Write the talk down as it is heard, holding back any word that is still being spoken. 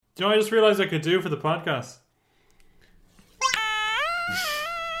you know what I just realised I could do for the podcast?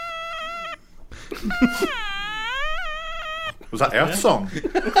 Was that Earth Song?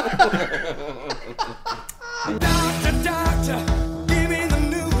 Doctor, doctor, give me the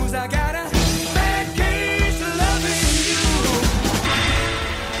news. I got a bad case of loving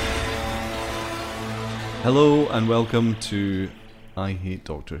you. Hello and welcome to I Hate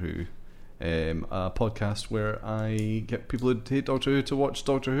Doctor Who, a podcast where I get people who hate Doctor Who to watch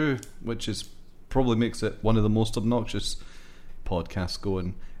Doctor Who, which is probably makes it one of the most obnoxious podcasts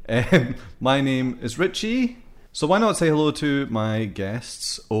going. My name is Richie, so why not say hello to my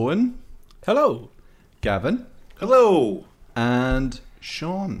guests, Owen. Hello. Gavin. Hello. And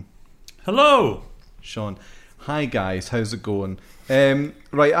Sean. Hello. Sean. Hi guys, how's it going?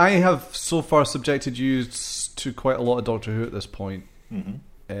 Right, I have so far subjected you to quite a lot of Doctor Who at this point. Mm-hmm.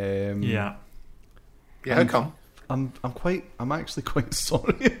 Yeah. How come? I'm actually quite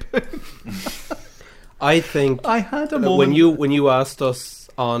sorry about it. I think I had a moment when you asked us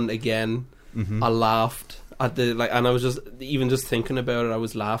on again, I laughed at and I was just thinking about it. I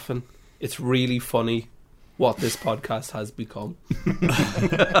was laughing. It's really funny what this podcast has become.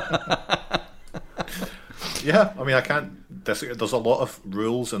 Yeah, I mean, I can't disagree. There's a lot of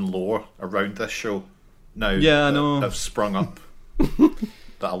rules and lore around this show now. Yeah, I know. That have sprung up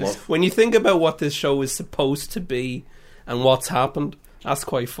that I love. When you think about what this show is supposed to be and what's happened, that's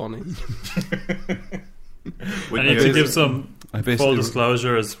quite funny. I need to give some full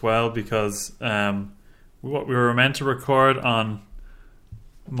disclosure as well, because we were meant to record on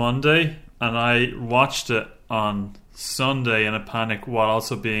Monday and I watched it on Sunday in a panic while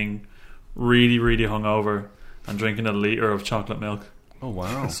also being really, really hungover and drinking a litre of chocolate milk. Oh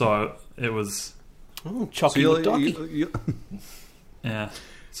wow! So it was Chocolate ducky. Yeah.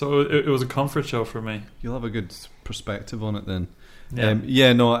 So it was a comfort show for me. You'll have a good perspective on it then.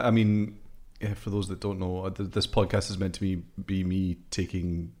 Yeah. No, I mean, for those that don't know, this podcast is meant to be me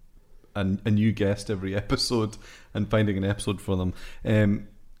taking a new guest every episode and finding an episode for them.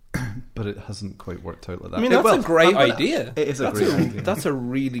 But it hasn't quite worked out like that. I mean, that's a great idea. It is a great idea. That's a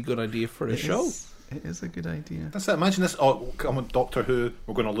really good idea for a show. It is a good idea. That's it. Imagine this. Oh, come on, Doctor Who.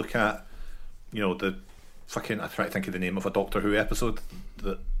 We're going to look at, the fucking. I try to think of the name of a Doctor Who episode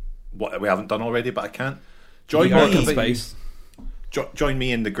that what we haven't done already, but I can't. Join me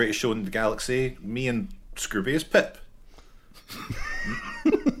in the greatest show in the galaxy. Me and Scrooby as Pip.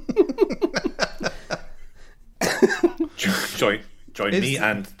 Join me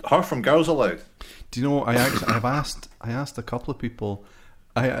and her from Girls Aloud. Do you know? I asked a couple of people.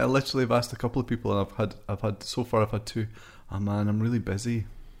 I literally have asked a couple of people, and I've had so far. I've had two. Oh man, I'm really busy.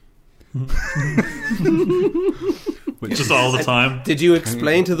 Just all the time. Did you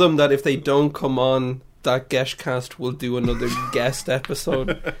explain to them that if they don't come on, that Geshcast will do another guest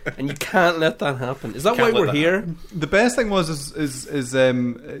episode, and you can't let that happen? Is that why we're here? The best thing was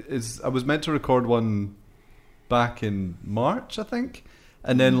I was meant to record one back in March, I think,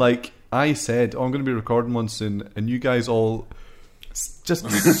 and then I said, I'm going to be recording one soon, and you guys all just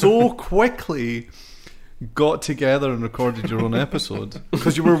so quickly got together and recorded your own episode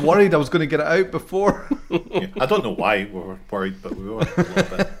because you were worried I was going to get it out before. Yeah, I don't know why we were worried, but we were a little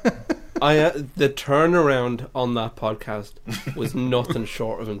bit. The turnaround on that podcast was nothing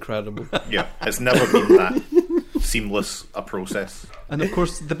short of incredible. Yeah, it's never been that seamless a process. And of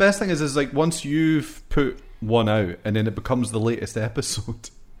course, the best thing is once you've put one out and then it becomes the latest episode,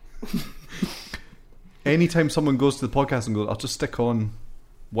 anytime someone goes to the podcast and goes, I'll just stick on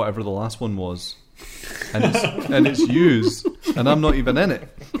whatever the last one was, and it's used, and I'm not even in it.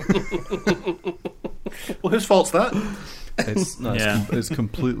 Well, whose fault's that? It's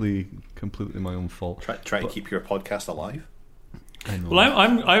completely my own fault. Try to keep your podcast alive. I know. Well,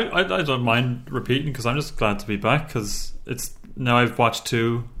 I don't mind repeating because I'm just glad to be back, because it's now I've watched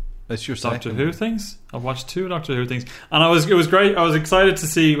two. It's your Doctor Who things. I've watched two Doctor Who things, and it was great. I was excited to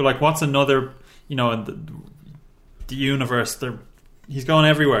see what's another, in the universe. He's going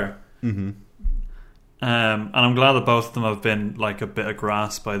everywhere. Mm-hmm. And I'm glad that both of them have been like a bit of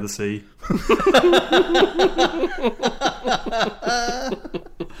grass by the sea.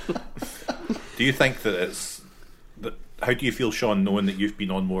 Do you think that it's that? How do you feel, Sean, knowing that you've been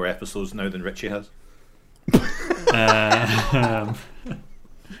on more episodes now than Richie has?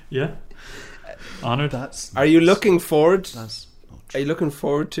 Yeah, honoured. Are you looking forward? Are you looking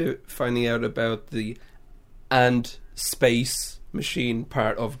forward to finding out about the and space machine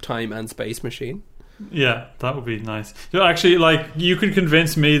part of Time and Space Machine? Yeah, that would be nice. Actually, you could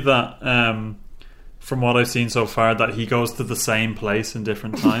convince me that from what I've seen so far, that he goes to the same place in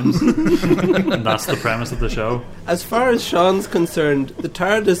different times. And that's the premise of the show. As far as Sean's concerned, the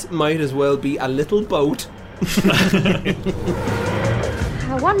TARDIS might as well be a little boat. I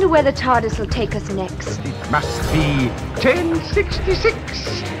wonder where the TARDIS will take us next. It must be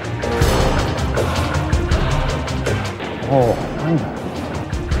 1066. Oh,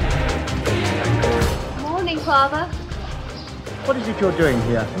 Morning, Father. what is it you're doing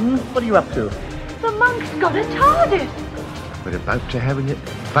here? What are you up to? The monk's got a TARDIS. We're about to have an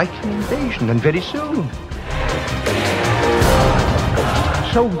Viking invasion, and very soon.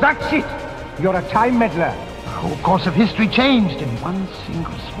 So that's it. You're a time meddler. The whole course of history changed in one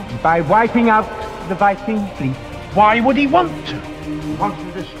single swoop. By wiping out the Viking fleet. Why would he want to? He wants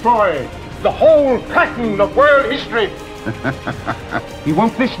to destroy the whole pattern of world history. He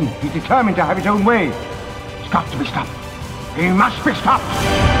won't listen. He's determined to have his own way. It's got to be stopped. He must be stopped.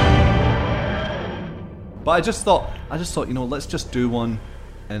 But I just thought, let's just do one,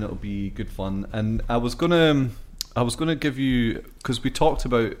 and it'll be good fun. And I was gonna give you, because we talked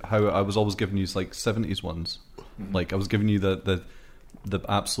about how I was always giving you like 70s ones, like I was giving you the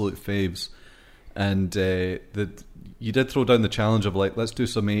absolute faves, and you did throw down the challenge of like, let's do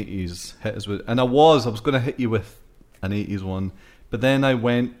some 80s, hit us with, and I was gonna hit you with an 80s one, but then I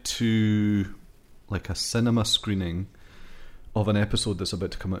went to like a cinema screening of an episode that's about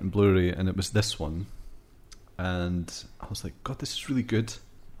to come out in Blu-ray, and it was this one. And I was like, God, this is really good.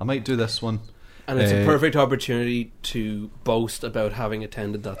 I might do this one. And it's a perfect opportunity to boast about having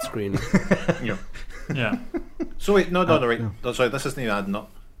attended that screening. Yeah. Yeah. So wait, no, right. That's right. This isn't even adding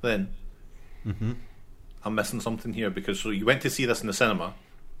up. Then I'm missing something here, because so you went to see this in the cinema,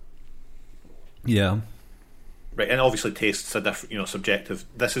 Yeah. right? And obviously, tastes are different, subjective.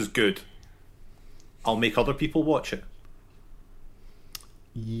 This is good. I'll make other people watch it.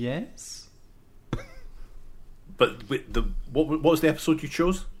 Yes. But wait, what was the episode you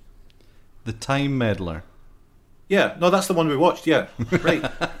chose? The Time Meddler. Yeah, no, that's the one we watched. Yeah, right.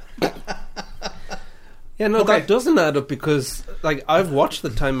 Yeah, no, Okay. that doesn't add up, because like I've watched The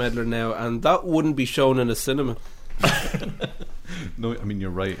Time Meddler now, and that wouldn't be shown in a cinema. No, I mean,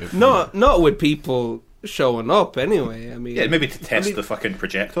 you're right. Not with people showing up anyway. I mean, Yeah, maybe to test the fucking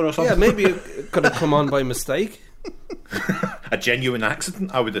projector or something. yeah, maybe it could have come on by mistake. A genuine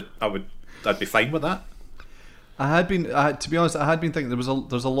accident. I'd be fine with that. to be honest, I had been thinking there's a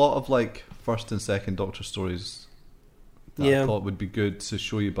lot of like first and second Doctor stories that I thought would be good to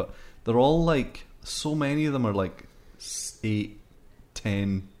show you, but they're all like, so many of them are like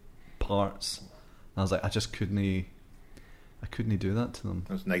 8-10 parts. And I was like, I couldn't do that to them.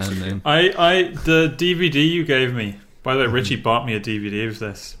 That's nice And of you. I the DVD you gave me, by the way, Richie bought me a DVD of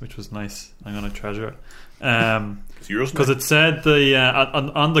this, which was nice. I'm going to treasure it. It's yours, Because it said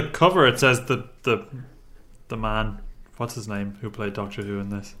on the cover it says the man, what's his name, who played Doctor Who in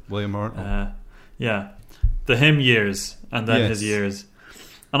this? William Hartnell. Yeah, him years and then his years.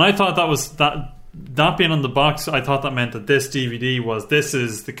 And I thought that being on the box, I thought that meant that this DVD this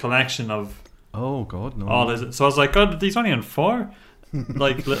is the collection of Oh God, no! all is it. So I was like, God, he's only on 4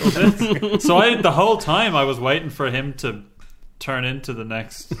 like little bits. So the whole time I was waiting for him to turn into the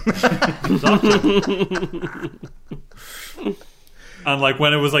next Doctor. And like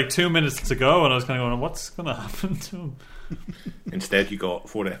when it was like 2 minutes to go, and I was kind of going, what's going to happen to him? Instead, you got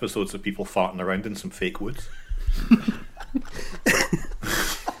 4 episodes of people farting around in some fake woods.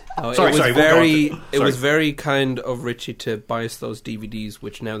 It was very kind of Richie to buy us those DVDs,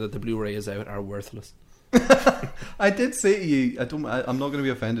 which now that the Blu-ray is out are worthless. I did say to you, I'm not going to be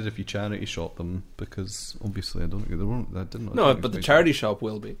offended if you charity shop them, because obviously I don't think they won't. I didn't. No, but the charity shop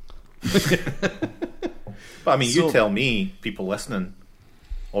will be. But I mean, you tell me, people listening.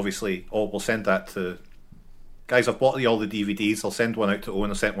 Obviously, we'll send that to guys. I've bought all the DVDs. I'll send one out to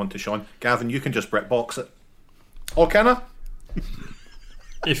Owen. I sent one to Sean. Gavin, you can just BritBox it. Or can I?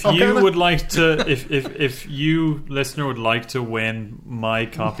 If you would like to, if you listener would like to win my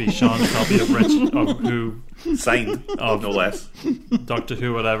copy, Sean's copy of Who signed, no less, Doctor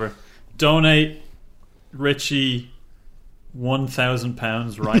Who, whatever, donate Richie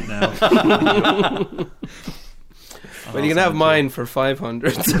 £1,000 right now. Well, you can have mine for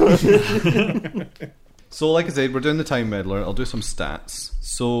 500. So, like I said, we're doing the Time Meddler. I'll do some stats.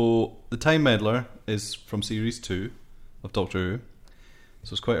 So, the Time Meddler is from Series 2 of Doctor Who.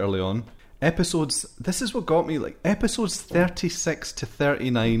 So it's quite early on. Episodes, this is what got me, like, episodes 36 to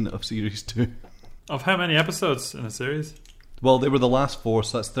 39 of Series 2. Of how many episodes in a series? Well, they were the last 4,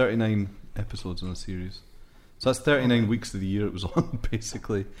 so that's 39 episodes in a series. So that's 39 weeks of the year it was on,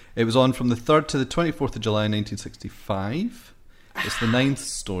 basically. It was on from the 3rd to the 24th of July 1965. It's the 9th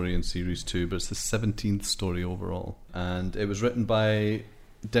story in series 2, but it's the 17th story overall. And it was written by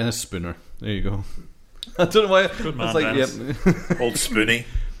Dennis Spooner. There you go. I don't know why. Good man, I was like, Dennis. yep. Old Spoonie.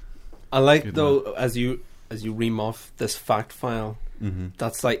 I like Good though as you ream off this fact file. Mm-hmm.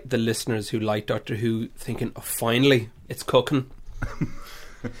 That's like the listeners who like Doctor Who thinking, "Oh, finally, it's cooking."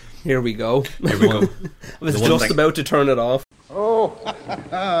 Here we go. Here we go. I was The one just thing- about to turn it off. Oh,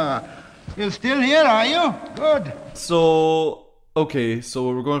 you're still here, are you? Good. So, okay, so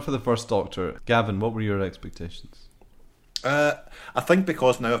we're going for the first Doctor. Gavin, what were your expectations? I think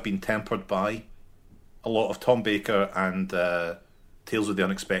because now I've been tempered by a lot of Tom Baker and Tales of the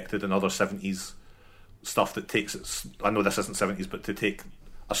Unexpected and other 70s stuff that takes it. I know this isn't 70s, but to take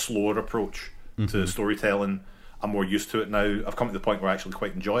a slower approach to storytelling, I'm more used to it now. I've come to the point where I actually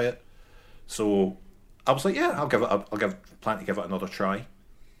quite enjoy it. So I was like, yeah, I'll plan to give it another try.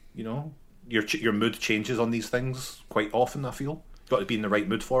 You know, your mood changes on these things quite often. I feel you've got to be in the right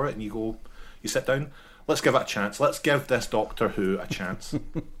mood for it, and you sit down. Let's give it a chance. Let's give this Doctor Who a chance.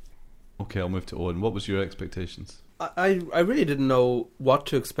 Okay, I'll move to Owen. What was your expectations? I really didn't know what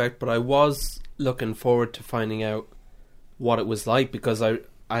to expect, but I was looking forward to finding out what it was like because I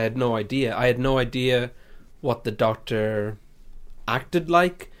had no idea. I had no idea what the Doctor acted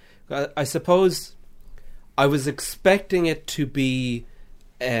like. I suppose I was expecting it to be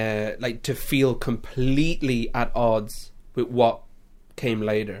like to feel completely at odds with what came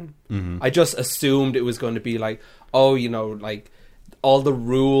later. Mm-hmm. I just assumed it was going to be like, oh, you know, like all the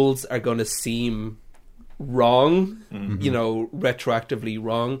rules are going to seem wrong, you know, retroactively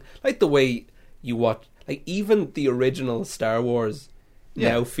wrong. Like the way you watch, like even the original Star Wars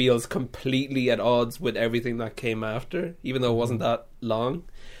now feels completely at odds with everything that came after, even though it wasn't that long.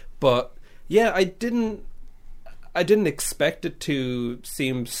 But yeah, I didn't expect it to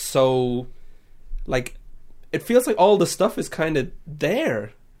seem so like it feels like all the stuff is kind of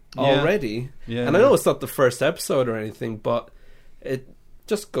there already. Yeah. And I know it's not the first episode or anything, but it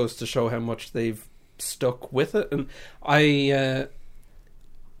just goes to show how much they've stuck with it. And I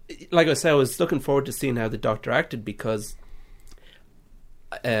like I said, I was looking forward to seeing how the Doctor acted because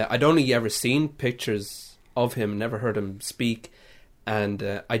I'd only ever seen pictures of him, never heard him speak,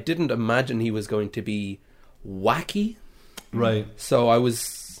 and I didn't imagine he was going to be wacky. Right. So I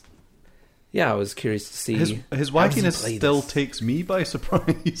was curious to see His how does he wackiness play still this? takes me by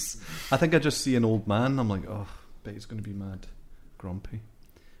surprise. I think I just see an old man. I'm like, oh, bet he's going to be mad, grumpy.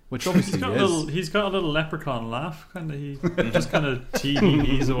 Which obviously He's got a little leprechaun laugh, kind of. He just kind of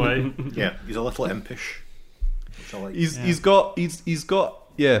tees away. Yeah, he's a little impish. Which I like. He's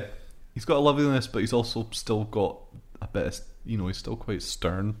got a loveliness, but he's also still got a bit of, he's still quite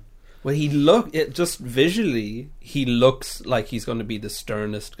stern. Well, just visually, he looks like he's going to be the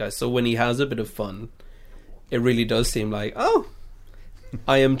sternest guy. So when he has a bit of fun, it really does seem like, oh,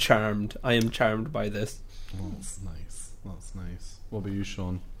 I am charmed. I am charmed by this. Oh, that's nice. That's nice. What about you,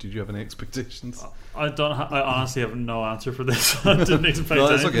 Sean? Did you have any expectations? I honestly have no answer for this. I didn't expect No,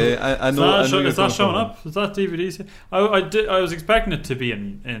 that's anything. okay. I know. Is that showing up? Is that DVDs? I was expecting it to be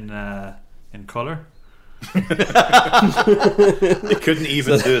in colour. They couldn't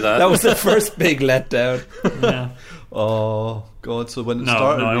even do that. That was the first big letdown. Yeah. Oh God! So when it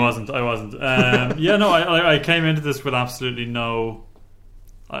started, I wasn't. I came into this with absolutely no.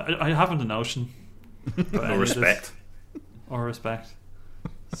 I haven't a notion. No respect. Or respect.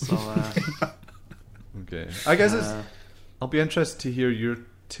 So. Okay, I guess I'll be interested to hear your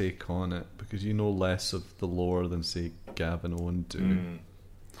take on it because you know less of the lore than say Gavin Owen do.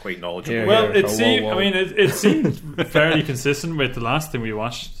 Quite knowledgeable. Here, Well, here. it seemed. I mean, it seemed fairly consistent with the last thing we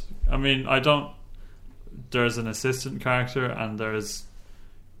watched. I mean, there's an assistant character and there's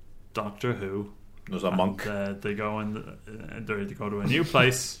Doctor Who. There's a monk. They go they go to a new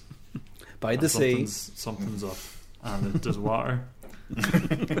place By and the sea. Something's up, and there's water.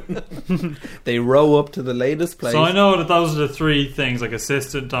 They row up to the latest place. So I know that those are the three things, like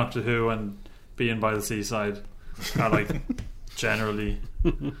assistant, Doctor Who, and being by the seaside, are like generally.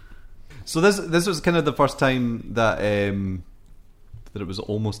 So this was kind of the first time that it was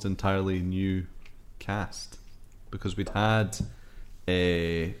almost entirely new cast because we'd had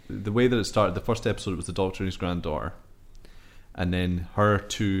the way that it started. The first episode was the Doctor and his granddaughter, and then her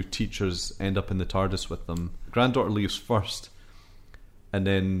two teachers end up in the TARDIS with them. Granddaughter leaves first, and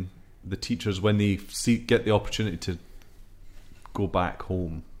then the teachers, when they get the opportunity to go back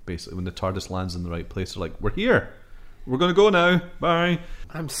home, basically when the TARDIS lands in the right place, they're like, "We're here. We're going to go now. Bye."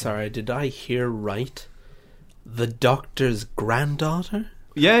 I'm sorry, did I hear right? The Doctor's granddaughter?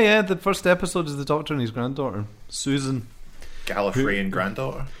 Yeah. The first episode is the Doctor and his granddaughter, Susan, Gallifreyan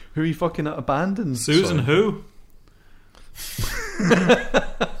granddaughter. who he fucking abandoned. Susan Sorry. Who?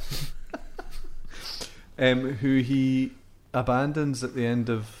 Who he abandons at the end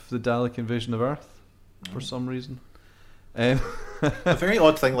of the Dalek invasion of Earth for some reason. A very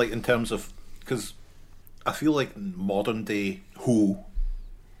odd thing, like in terms of, because I feel like modern day Who,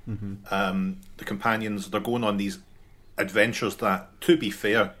 the companions, they're going on these adventures that, to be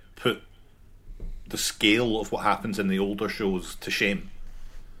fair, put the scale of what happens in the older shows to shame.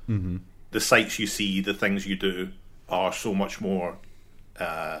 The sights you see, the things you do, are so much more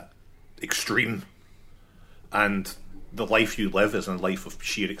extreme, and the life you live is a life of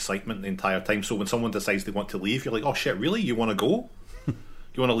sheer excitement the entire time. So when someone decides they want to leave, you're like, oh shit, really? You want to go?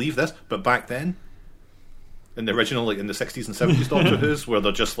 You want to leave this? But back then, in the original, like in the 60s and 70s Doctor Who's, where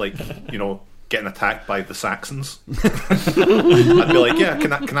they're just like, you know, getting attacked by the Saxons, I'd be like, yeah,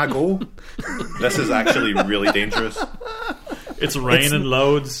 can I go? This is actually really dangerous. It's raining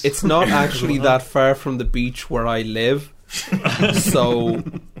loads. It's not actually that far from the beach where I live, so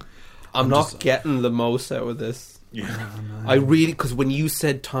I'm not getting the most out of this. Yeah. I really, because when you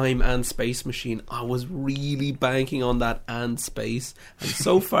said time and space machine, I was really banking on that and space, and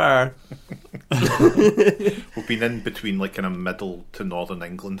so far We've been in between like kind of middle to northern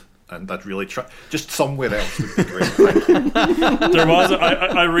England, and I'd really try just somewhere else would be great. There was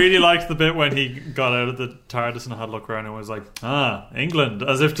I really liked the bit when he got out of the TARDIS and had a look around and was like, England,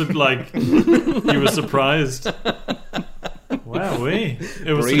 as if to like he was surprised. Wow,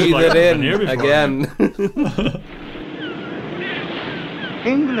 it was breathe like, it I've been here in before. again.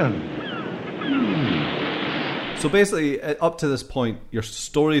 England. So basically, up to this point, your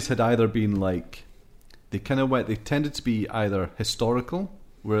stories had either been like they tended to be either historical,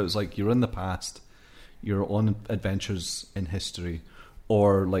 where it's like you're in the past, you're on adventures in history,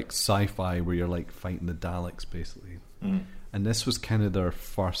 or like sci-fi, where you're like fighting the Daleks, basically. And this was kind of their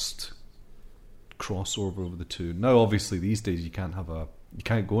first crossover of the two. Now, obviously, these days you can't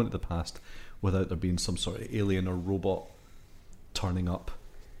go into the past without there being some sort of alien or robot turning up.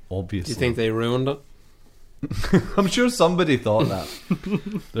 Obviously, Do you think they ruined it? I'm sure somebody thought that.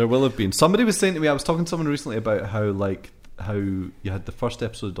 There will have been. Somebody was saying to me, I was talking to someone recently about how you had the first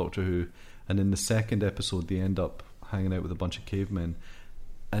episode of Doctor Who, and in the second episode they end up hanging out with a bunch of cavemen,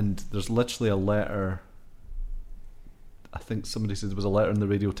 and there's literally a letter. I think somebody said there was a letter in the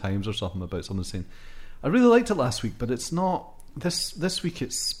Radio Times or something about someone saying, I really liked it last week, but it's not this week.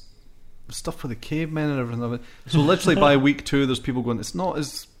 It's stuff with the cavemen and everything. So literally by week 2, there's people going, it's not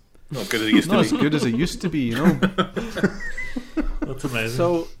as good as it used to be. As good as it used to be, you know. That's amazing.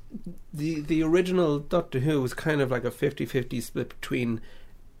 So the original Doctor Who was kind of like a 50-50 split between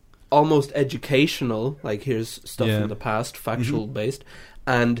almost educational, like here's stuff from the past, factual based,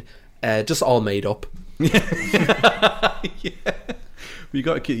 and just all made up. Yeah. You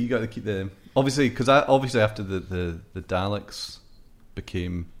got to keep the obviously, because after the Daleks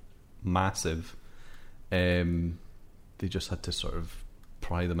became massive, they just had to sort of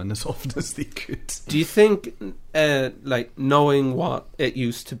pry them in as often as they could. Do you think, like knowing what it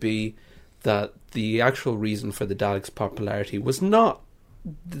used to be, that the actual reason for the Daleks' popularity was not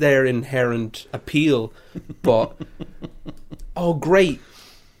their inherent appeal, but oh great,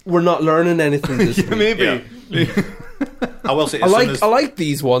 we're not learning anything this week. Maybe. Yeah. I will say, I like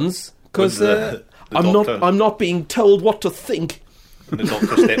these ones because I'm not being told what to think. And the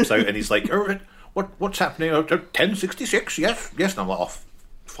Doctor steps out and he's like, what's happening? 1066, yes. And I'm like, oh,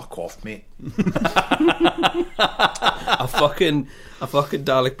 fuck off, mate. A fucking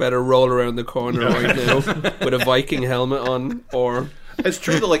Dalek better roll around the corner right now with a Viking helmet on, or... It's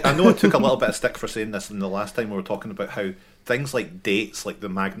true that, like, I know I took a little bit of stick for saying this in the last time we were talking about how things like dates, like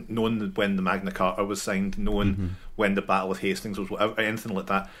knowing when the Magna Carta was signed, knowing when the Battle of Hastings was, whatever, anything like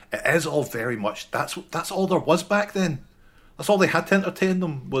that, it is all very much, that's all there was back then. That's all they had to entertain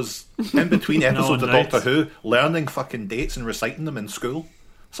them, was in between episodes of Doctor Who, learning fucking dates and reciting them in school.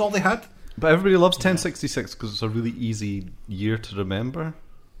 That's all they had. But everybody loves 1066 because it's a really easy year to remember.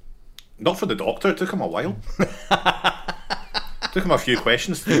 Not for the Doctor, it took him a while. Took him a few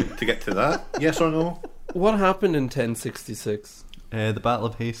questions to get to that. Yes or no? What happened in 1066? The Battle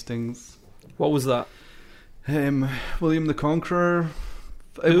of Hastings. What was that? William the Conqueror.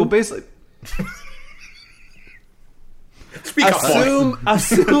 Well, basically... Speak up, boy.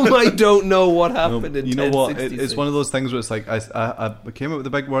 Assume I don't know what happened in 1066. You know what? It's one of those things where it's like I came up with the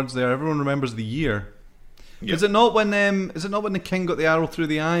big words there. Everyone remembers the year. Yep. Is it not when the king got the arrow through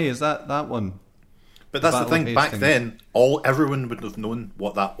the eye? Is that one? But that's the thing. Back then, everyone would have known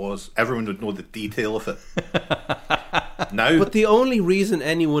what that was. Everyone would know the detail of it. Now, but the only reason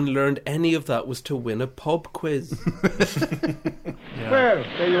anyone learned any of that was to win a pub quiz. Well,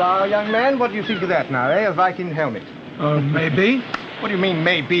 there you are, young man. What do you think of that now, eh? A Viking helmet. Maybe. What do you mean,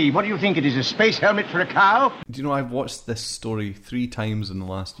 maybe? What do you think it is, a space helmet for a cow? Do you know I've watched this story 3 times in the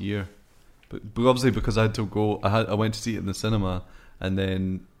last year, but obviously because I had to go, I went to see it in the cinema, and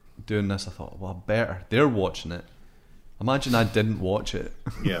then doing this, I thought, well, better. They're watching it. Imagine I didn't watch it.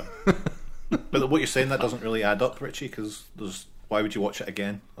 Yeah. But what you're saying, that doesn't really add up, Richie, because why would you watch it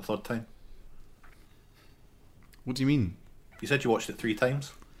again a third time? What do you mean? You said you watched it 3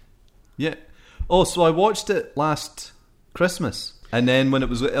 times. Yeah. Oh, so I watched it last Christmas, and then when it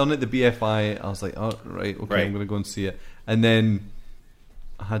was on at the BFI, I was like, oh, right, okay, Right. I'm going to go and see it. And then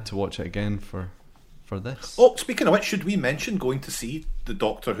I had to watch it again for this. Oh, speaking of which, should we mention going to see the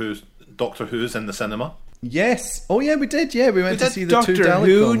Doctor Who's in the cinema? Yes. Oh, yeah, we did. Yeah, we went to see the Doctor 2 Dalek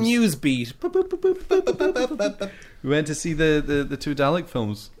Who films. Newsbeat. We went to see the 2 Dalek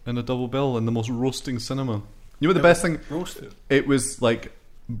films in a double bill in the most roasting cinema. You know what the best thing? Roasted. It was like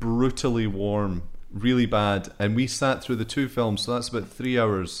brutally warm, really bad, and we sat through the 2 films, so that's about 3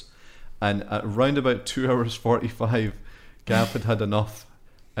 hours. And at around about 2 hours 45, Gav had enough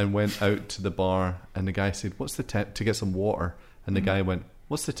and went out to the bar, and the guy said, "What's the temp?" to get some water, and the guy went,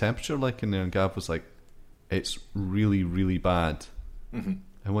 "What's the temperature like in there?" And Gav was like, "It's really, really bad." Mm-hmm.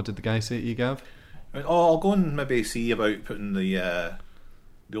 And what did the guy say to you, Gav? Oh, I'll go and maybe see about putting the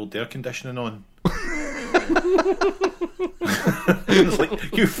old air conditioning on. It's like,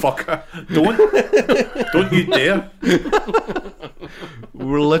 you fucker, don't you dare. We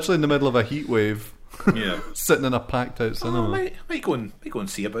were literally in the middle of a heat wave, Yeah. sitting in a packed out cinema. Might go and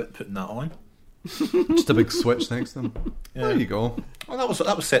see about putting that on. Just a big switch next to them. Yeah. There you go. Well, that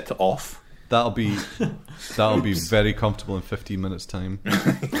was set to off. That'll be very comfortable in 15 minutes time.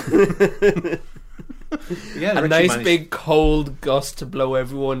 Yeah, A Richie nice managed- big cold gust to blow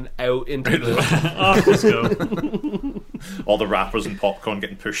everyone out into the... Off let's go. all the wrappers and popcorn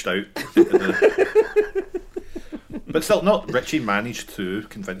getting pushed out. But still, not Richie managed to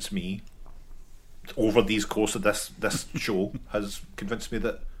convince me over these course of this show has convinced me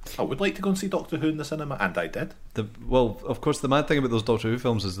that I would like to go and see Doctor Who in the cinema, and I did. Well, of course, the mad thing about those Doctor Who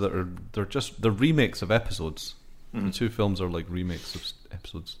films is that they're remakes of episodes. Mm-hmm. The 2 films are like remakes of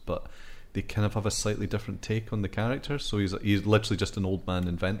episodes, but they kind of have a slightly different take on the character. So he's literally just an old man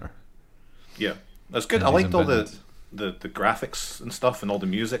inventor. Yeah, that's good. And I he's liked all invented. the graphics and stuff, and all the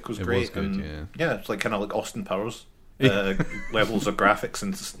music was It great. was good, and yeah, it's like kind of like Austin Powers levels of graphics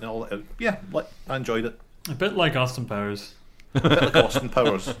and all. Yeah, I enjoyed it. A bit like Austin Powers. A bit like Austin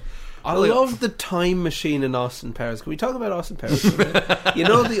Powers. I love the time machine in Austin Powers. Can we talk about Austin Powers? You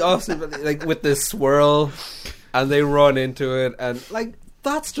know the Austin, like with the swirl, and they run into it, and like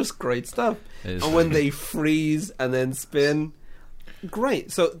that's just great stuff. It is And when they freeze and then spin,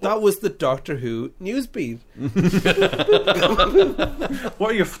 great. So that was the Doctor Who newsbeat.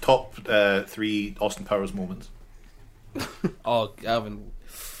 What are your top 3 Austin Powers moments? Oh, Gavin.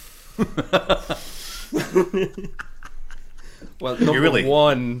 Well, really-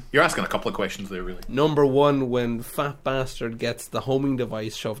 one. You're asking a couple of questions there, really. Number one, when Fat Bastard gets the homing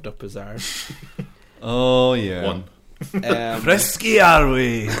device shoved up his arse. Oh yeah. One. Frisky are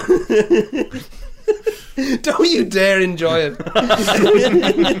we? Don't you dare enjoy it.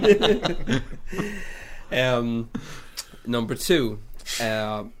 Number two,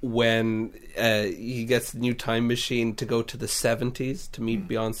 when he gets the new time machine to go to the 70s to meet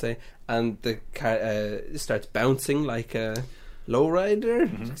Beyonce, and the car starts bouncing like a lowrider,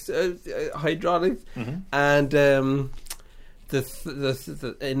 hydraulic, and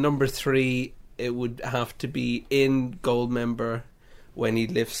in number 3, it would have to be in Goldmember when he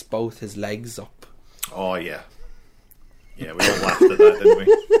lifts both his legs up. Oh yeah, yeah. We all laughed at that, didn't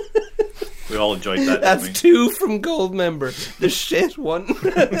we? We all enjoyed that. That's didn't we? 2 from Goldmember. The shit one.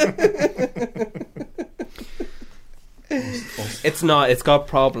 It's not. It's got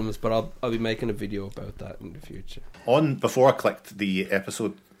problems, but I'll be making a video about that in the future. Before I clicked the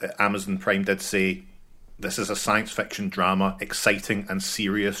episode, Amazon Prime did say this is a science fiction drama, exciting and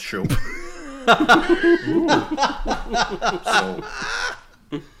serious show. So,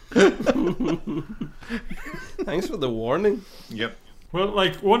 Thanks for the warning. yep. Well,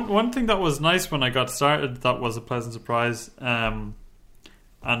 like one thing that was nice when I got started, that was a pleasant surprise, and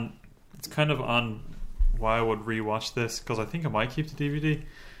it's kind of on why I would rewatch this, because I think I might keep the DVD.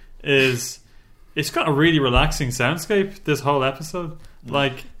 Is it's got a really relaxing soundscape. This whole episode,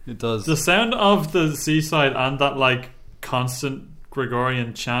 like It does. the sound of the seaside and that like constant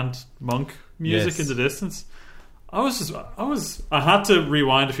Gregorian chant monk music Yes. in the distance. I had to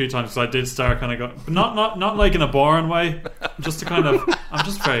rewind a few times because I did start kind of going, but not like in a boring way, just to kind of, I'm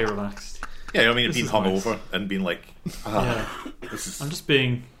just very relaxed. Yeah, I mean, This being is nice. hungover and being like, Yeah. this is. I'm just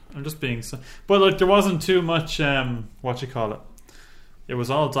being I'm just being so... But like, there wasn't too much what you call it. It was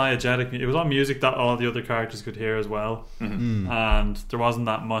all diegetic. It was all music that all the other characters could hear as well, and there wasn't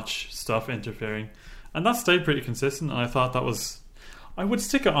that much stuff interfering, and that stayed pretty consistent. And I thought that was... I would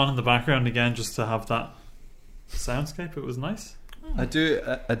stick it on in the background again just to have that soundscape. It was nice. I do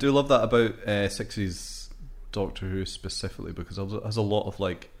love that about 60s Doctor Who specifically, because it has a lot of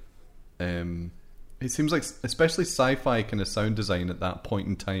like it seems like especially sci-fi kind of sound design at that point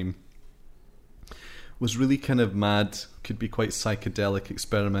in time was really kind of mad, could be quite psychedelic,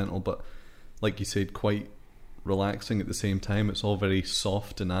 experimental, but like you said, quite relaxing at the same time. It's all very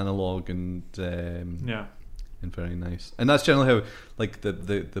soft and analog and very nice. And that's generally how like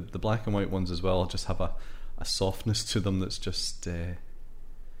the black and white ones as well just have a softness to them that's just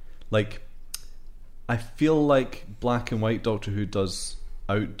like, I feel like black and white Doctor Who does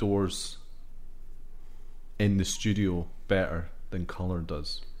outdoors in the studio better than colour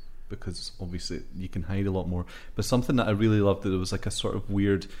does, because obviously you can hide a lot more. But something that I really loved, that it was like a sort of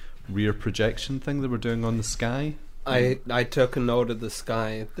weird rear projection thing they were doing on the sky. I took a note of the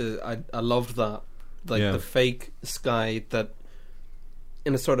sky. I loved that, like the fake sky that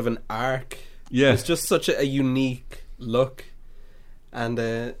in a sort of an arc. Yeah, it's just such a unique look, and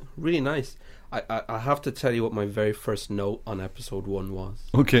really nice. I have to tell you what my very first note on episode 1 was.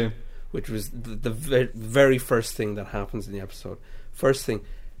 Okay. Which was the very first thing that happens in the episode. First thing,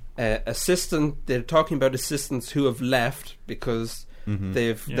 they're talking about assistants who have left because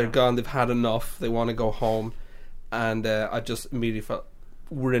they're gone, they've had enough, they want to go home, and I just immediately felt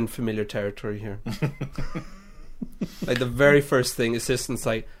we're in familiar territory here. Like the very first thing, assistants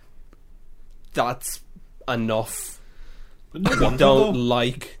like, that's enough. We don't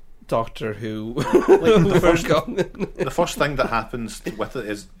like Doctor Who. Like the first thing that happens with it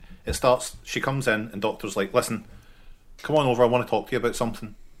is it starts, she comes in and Doctor's like, listen, come on over, I want to talk to you about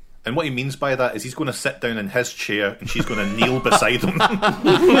something. And what he means by that is he's going to sit down in his chair and she's going to kneel beside him.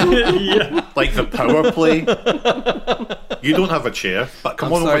 Like the power play. You don't have a chair, but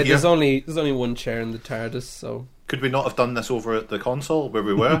come on over here. There's only one chair in the TARDIS, so... Could we not have done this over at the console where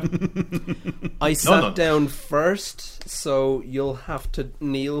we were? I sat down first, so you'll have to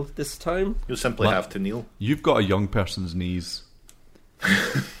kneel this time. You'll simply have to kneel. You've got a young person's knees.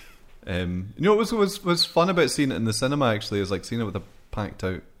 You know what was fun about seeing it in the cinema, actually, is like seeing it with a packed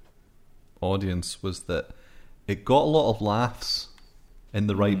out audience, was that it got a lot of laughs in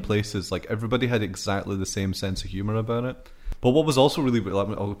the right places. Like everybody had exactly the same sense of humour about it. But what was also really weird,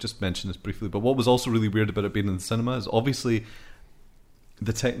 I'll just mention this briefly, but what was also really weird about it being in the cinema is obviously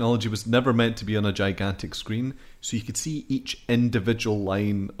the technology was never meant to be on a gigantic screen, so you could see each individual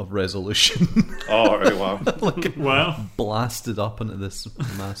line of resolution. Oh, right, wow. Like wow. Blasted up into this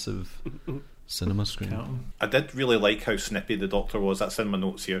massive cinema screen. I did really like how snippy the Doctor was. That's in my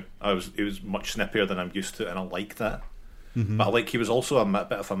notes here. He was much snippier than I'm used to, and I like that. But I like he was also a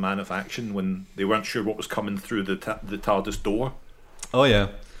bit of a man of action when they weren't sure what was coming through the TARDIS door. Oh yeah.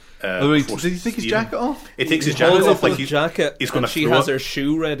 Did he take his jacket off? He takes his jacket off like his jacket, he's going to. She has her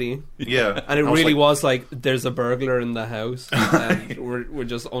shoe ready. Yeah, and it really was like there's a burglar in the house, and we're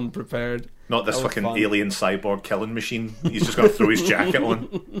just unprepared. Not this fucking alien cyborg killing machine. He's just going to throw his jacket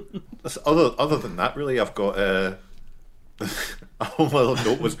on. Other than that, really, I've got a whole other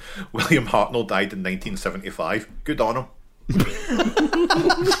note was William Hartnell died in 1975. Good on him.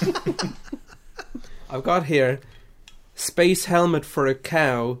 I've got here, space helmet for a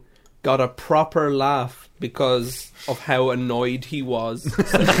cow got a proper laugh because of how annoyed he was.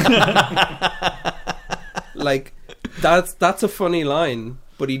 Like that's a funny line,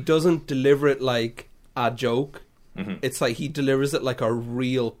 but he doesn't deliver it like a joke. It's like he delivers it like a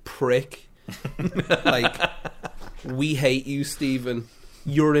real prick. Like, we hate you, Stephen.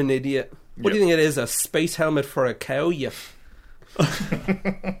 You're an idiot. What do you think it is? A space helmet for a cow, you?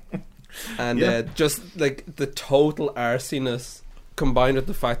 And just like the total arsiness combined with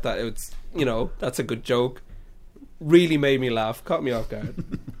the fact that it's, you know, that's a good joke, really made me laugh, caught me off guard.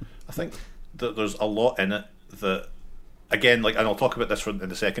 I think that there's a lot in it that, again, like, and I'll talk about this in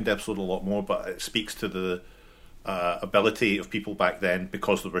the second episode a lot more, but it speaks to the ability of people back then,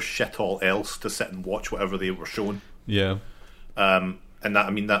 because there was shit all else, to sit and watch whatever they were shown. Yeah. And that, I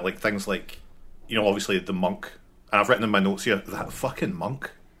mean, that, like, things like, you know, obviously the monk, and I've written in my notes here, that fucking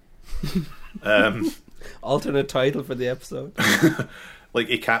monk. Alternate title for the episode. Like,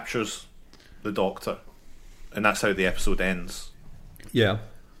 he captures the Doctor, and that's how the episode ends. Yeah.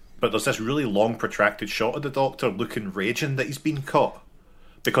 But there's this really long, protracted shot of the Doctor looking raging that he's been caught.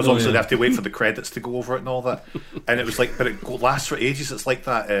 Because obviously they have to wait for the credits to go over it and all that. And it was like, but it lasts for ages. It's like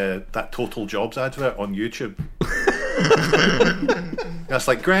that Total Jobs advert on YouTube. That's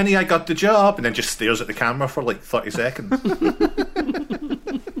like, Granny, I got the job, and then just stares at the camera for like 30 seconds.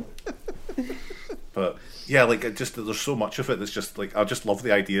 But yeah, like it just there's so much of it that's just like I just love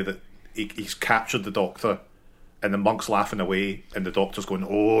the idea that he's captured the Doctor, and the monk's laughing away, and the Doctor's going,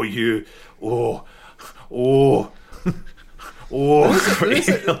 "Oh, you, oh."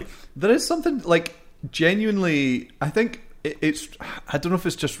 There is something like genuinely. I think it's. I don't know if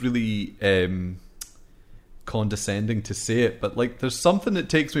it's just really condescending to say it, but like there's something that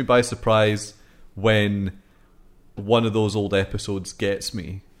takes me by surprise when one of those old episodes gets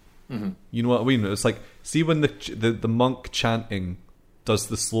me. Mm-hmm. You know what I mean? It's like, see when the monk chanting does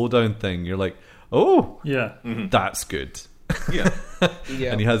the slow down thing, you're like, oh, yeah, that's good. Yeah.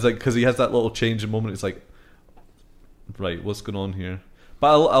 Yeah. And he has like, because he has that little change in moment. It's like, right, what's going on here? But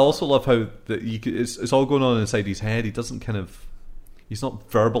I also love how it's all going on inside his head. He doesn't he's not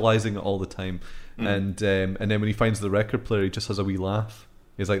verbalizing it all the time. And then when he finds the record player, he just has a wee laugh.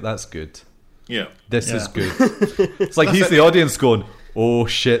 He's like, that's good. Yeah. This is good. It's like he's the audience going, oh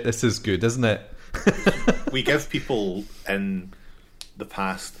shit, this is good, isn't it? We give people in the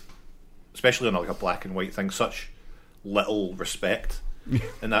past, especially on like a black and white thing, such little respect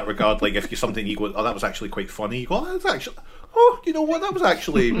in that regard. Like if you something you go, oh, that was actually quite funny. You go, oh, that's actually, oh, you know what, that was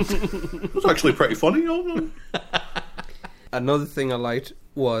actually pretty funny. Oh, Another thing I liked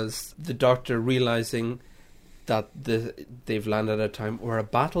was the Doctor realizing that they've landed at a time where a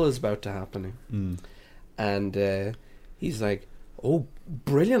battle is about to happen, and he's like, oh,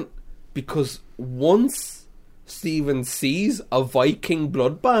 brilliant, because once Stephen sees a Viking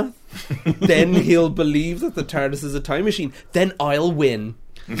bloodbath, then he'll believe that the TARDIS is a time machine. Then I'll win.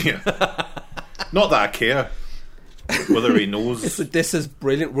 yeah. Not that I care whether he knows. This is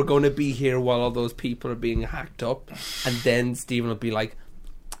brilliant. We're going to be here while all those people are being hacked up, and then Stephen will be like,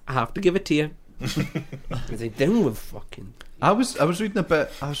 I have to give it to you. He's like, then we'll fucking. I was reading a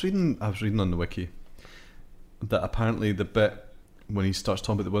bit. I was reading on the wiki that apparently the bit when he starts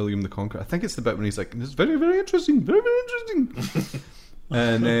talking about the William the Conqueror, I think it's the bit when he's like, "This is very, very interesting, very, very interesting,"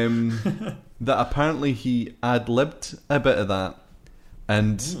 and that apparently he ad-libbed a bit of that,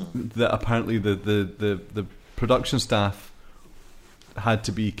 and that apparently the production staff had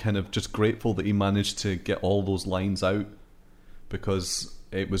to be kind of just grateful that he managed to get all those lines out, because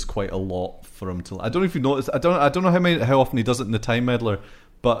it was quite a lot for him to. I don't know if you noticed. I don't know how often he does it in the Time Meddler,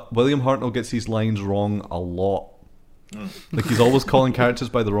 but William Hartnell gets his lines wrong a lot. Like he's always calling characters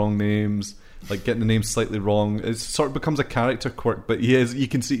by the wrong names, like getting the names slightly wrong. It sort of becomes a character quirk, but you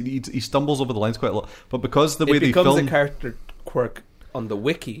can see he stumbles over the lines quite a lot. But because the way they film, it becomes a character quirk on the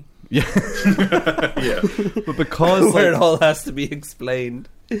wiki. Yeah, Yeah. but because where it all has to be explained.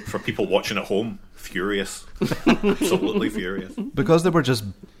 For people watching at home, furious. Absolutely furious. because they were just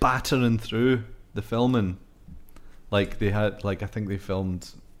battering through the filming, like they had, like I think they filmed.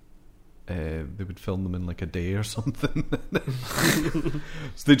 They would film them in like a day or something.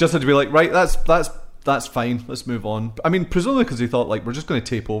 So they just had to be like, right, that's fine. Let's move on. I mean, presumably because they thought like we're just going to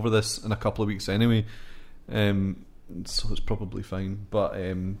tape over this in a couple of weeks anyway, so it's probably fine. But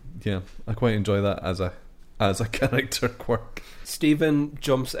yeah, I quite enjoy that as a character quirk. Stephen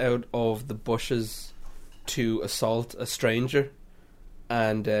jumps out of the bushes to assault a stranger,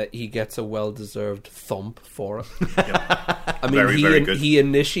 and he gets a well-deserved thump for it. Yeah. I mean, Very, very good. he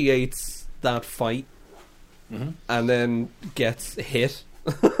initiates that fight, and then gets hit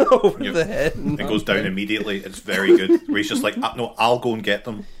over the head. It goes down immediately. It's very good. Where he's just like, no, I'll go and get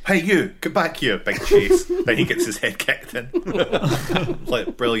them. Hey, you, get back here, big chase. Then he gets his head kicked in.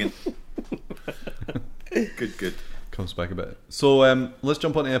 Like, brilliant. Good. Comes back a bit. So let's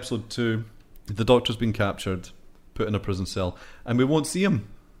jump on to episode 2. The Doctor's been captured, put in a prison cell, and we won't see him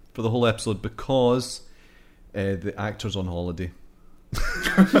for the whole episode because the actor's on holiday.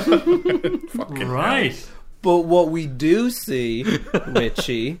 Right. But what we do see,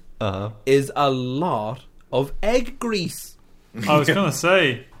 Richie, is a lot of egg grease. I was going to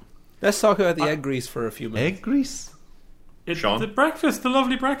say, Let's talk about the egg grease for a few minutes. Egg grease? Sean? the breakfast, the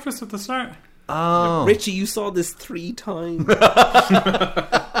lovely breakfast at the start. Oh. Richie, you saw this 3 times. It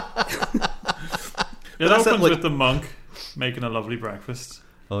that's opens like- with the monk making a lovely breakfast.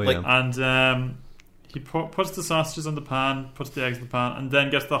 Oh, yeah. And he puts the sausages on the pan, puts the eggs in the pan, and then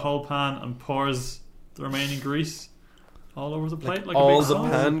gets the whole pan and pours the remaining grease all over the plate, like all a big the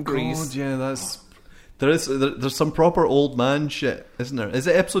sauce. pan grease. God, yeah, there's some proper old man shit, isn't there? Is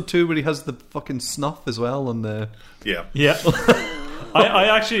it episode 2 where he has the fucking snuff as well on the... Yeah. Yeah. I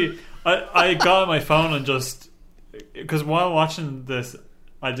actually got on my phone and just, because while watching this,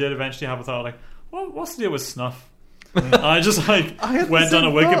 I did eventually have a thought like, what's the deal with snuff? And I just like I had the went on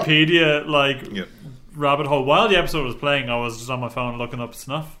a same thought. Wikipedia like Yeah. rabbit hole. While the episode was playing, I was just on my phone looking up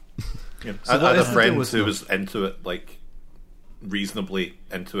snuff. Yeah. So I what had a is the friend deal with who was into it, like reasonably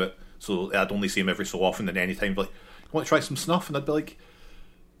into it. So I'd only see him every so often, and any time, like, you want to try some snuff? And I'd be like,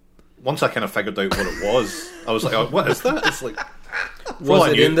 once I kind of figured out what it was, I was like, oh, what is that? It's like,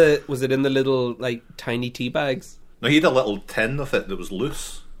 Was it in the little like tiny tea bags? No, he had a little tin of it that was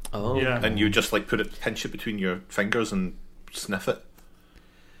loose, Oh, Yeah. and you just like pinch it between your fingers and sniff it.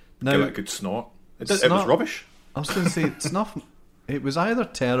 Now, Give it a good snort. It was rubbish. I was going to say, snuff, it was either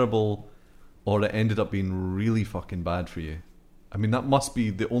terrible or it ended up being really fucking bad for you. I mean, that must be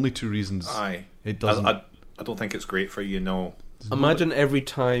the only two reasons Aye, it doesn't. I don't think it's great for you. No. imagine every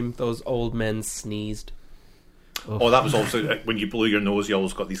time those old men sneezed. Oh, that was also when you blow your nose. You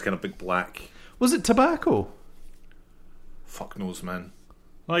always got these kind of big black. Was it tobacco? Fuck knows, man.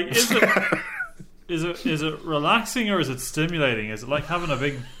 Like, is it relaxing or is it stimulating? Is it like having a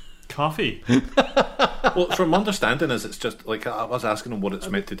big coffee? Well, from understanding is it's just like I was asking him what it's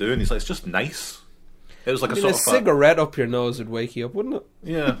meant to do, and he's like, it's just nice. It was like I mean, a a sort of cigarette up your nose would wake you up, wouldn't it?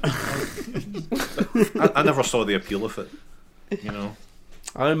 yeah. I never saw the appeal of it. You know,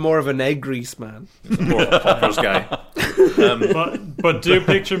 I'm more of an egg grease man. more of a poppers guy. But do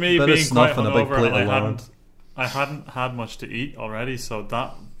picture me Bit of being snuff quite and a big hungover, plate and of I hadn't had much to eat already, so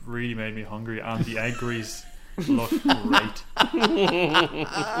that really made me hungry. And the egg grease looked great.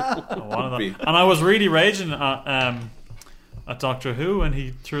 I wanted that. And I was really raging at Doctor Who when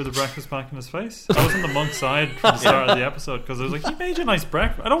he threw the breakfast back in his face. I was on the monk's side from the start of the episode because I was like, he made you a nice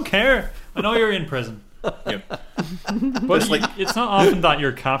breakfast. I don't care. I know you're in prison. Yeah. But it's not often that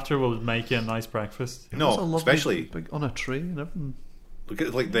your captor will make you a nice breakfast. It was a No, lovely especially big, on a tray and everything. look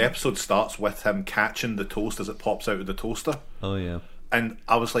at like the episode starts with him catching the toast as it pops out of the toaster. Oh yeah. And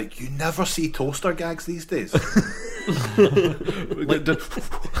I was like, you never see toaster gags these days. You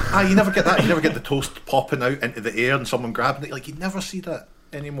never get that. You never get the toast popping out into the air and someone grabbing it. Like, you never see that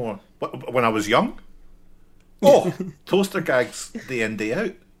anymore. But when I was young, toaster gags day in, day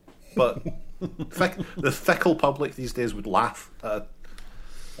out. But the fickle public these days would laugh at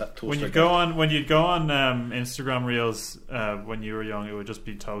toaster When you'd gag. go on Instagram Reels when you were young, it would just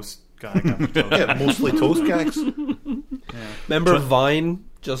be toast gag after toast. Yeah, mostly toast gags. Remember Vine?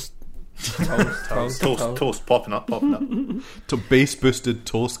 Just Toast popping up. To bass boosted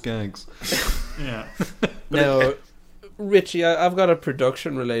toast gags. Yeah. Now, Richie, I've got a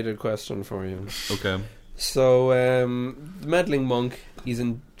production related question for you. Okay. So, the meddling monk, he's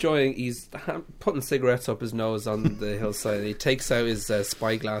putting cigarettes up his nose on the hillside. He takes out his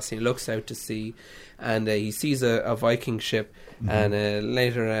spyglass and he looks out to sea, and he sees a Viking ship. And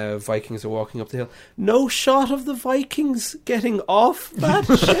later, Vikings are walking up the hill. No shot of the Vikings getting off that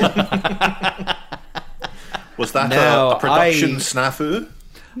ship. Was that Now, a production snafu?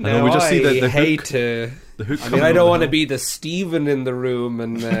 know, we just see the hate hook- to. The hook I mean, coming I don't over want to the be the Stephen in the room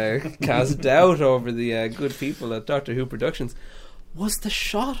and cast doubt over the good people at Doctor Who Productions. Was the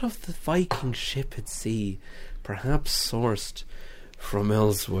shot of the Viking ship at sea perhaps sourced from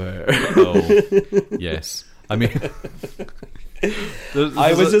elsewhere? Oh, yes. I mean,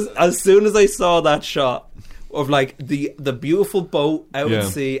 I was just, as soon as I saw that shot of like the beautiful boat out Yeah. at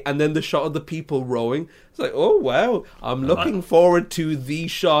sea, and then the shot of the people rowing, it's like, oh wow, I'm looking forward to the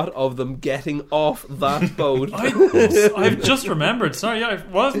shot of them getting off that boat. I've just remembered. Sorry, yeah,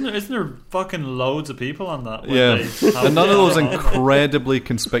 isn't there fucking loads of people on that? when yeah, they have- and none of those incredibly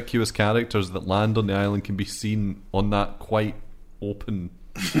conspicuous characters that land on the island can be seen on that quite open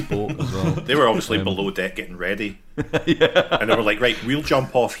boat as well. They were obviously below deck getting ready. And they were like, right, we'll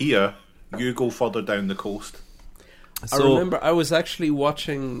jump off here, you go further down the coast. I remember I was actually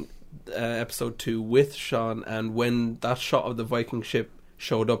watching episode 2 with Sean, and when that shot of the Viking ship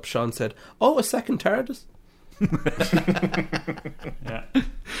showed up, Sean said, "Oh, a second TARDIS." Yeah.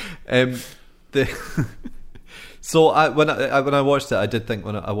 So when I watched it, I did think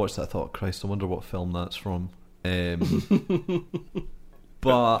when I watched it, I thought, Christ, I wonder what film that's from.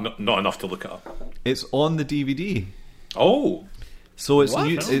 But Not enough to look it up. it's on the DVD, Oh, so it's What?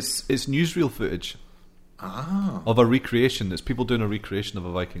 it's newsreel footage of a recreation. It's people doing a recreation of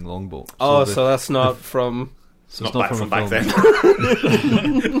a Viking longboat. So that's not from. so not it's back a from back film.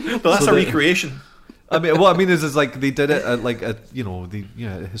 then. But that's So a the- recreation. I mean, what I mean is like they did it at like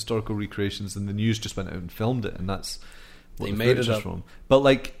historical recreations, and the news just went out and filmed it, and that's what They the made footage it is up. from. But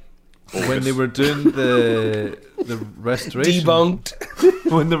like when they were doing the restoration, Debunked.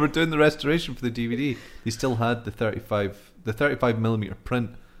 when they were doing the restoration for the DVD, they still had the 35mm print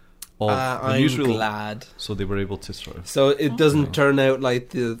of the I'm newsreel, glad. so they were able to sort of. So it doesn't turn out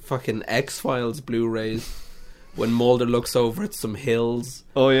like the fucking X-Files Blu-rays, when Mulder looks over at some hills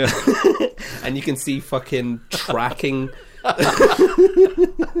Oh yeah. and you can see fucking tracking.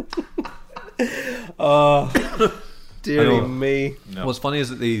 Oh, I dearie know. me. No. What's funny is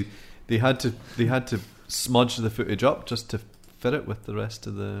that they had to smudge the footage up just to fit it with the rest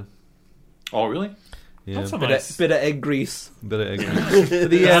of the. Oh, really? Yeah, That's a Bit nice. of egg grease. bit of egg. The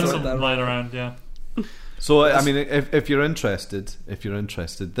They end had of some that. lying around, yeah. So I mean, if you're interested,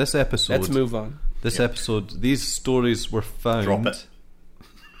 this episode. Let's move on. This episode, these stories were found. Drop it.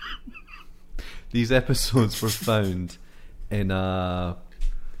 These episodes were found in a.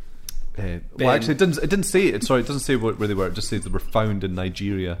 Well, actually, it didn't say it. Sorry, it doesn't say where they were. It just says they were found in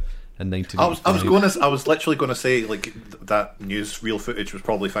Nigeria in 1985. I was literally going to say like that newsreel footage was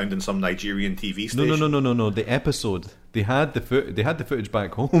probably found in some Nigerian TV station. No. The episode they had the footage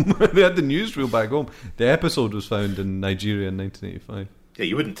back home. They had the newsreel back home. The episode was found in Nigeria in 1985. Yeah,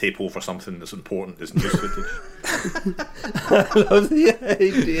 you wouldn't tape over something as important as news footage. I love the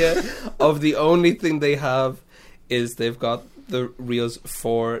idea of the only thing they have is they've got the reels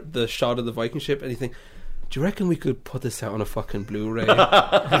for the shot of the Viking ship, and you think, do you reckon we could put this out on a fucking Blu-ray?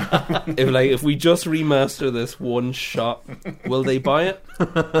 if we just remaster this one shot, will they buy it?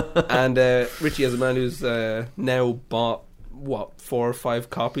 And Richie, as a man who's now bought 4 or 5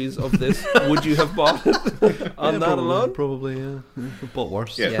 copies of this, would you have bought it on that alone? Probably, yeah. But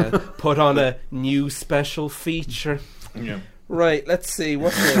worse. Yeah. Yeah, put on a new special feature. Yeah. Right, let's see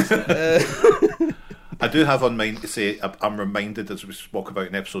what's next. I do have on mind to say I'm reminded, as we spoke about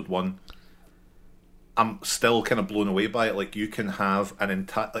in episode 1, I'm still kind of blown away by it. Like, you can have an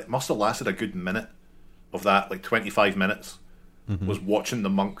entire, it must have lasted a good minute of that, like 25 minutes was watching the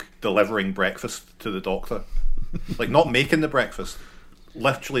monk delivering breakfast to the doctor. Like, not making the breakfast,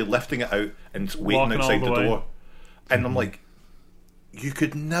 literally lifting it out and waiting Walking all outside the the way. door. And I'm like, you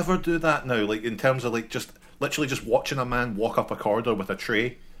could never do that now. Like, in terms of like just literally just watching a man walk up a corridor with a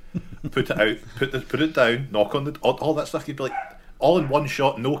tray, put it out, put it down, knock on the all that stuff. You'd be like, all in one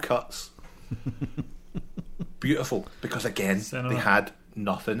shot, no cuts. Beautiful, because again, Cinema. they had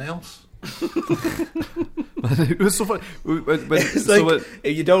nothing else. It was so funny. It's like,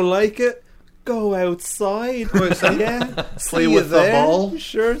 if you don't like it, go outside. Yeah, Play see with you the there. ball.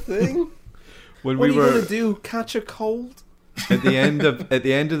 Sure thing. when What we are you were going to do? Catch a cold? at the end of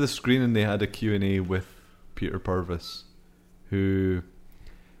the screening, they had a Q&A with Peter Purvis, who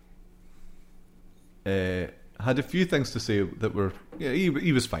had a few things to say that were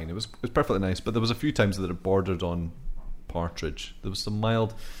he was fine. It was perfectly nice, but there was a few times that it bordered on Partridge. There was some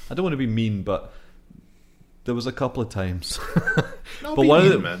mild. I don't want to be mean, but there was a couple of times. No, But be one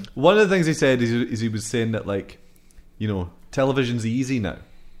mean, of the man. one of the things he said is he was saying that, like, you know, television's easy now.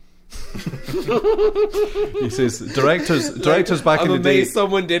 He says directors back I'm in the day. amazed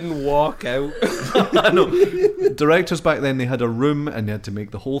someone didn't walk out. I know. Directors back then, they had a room and they had to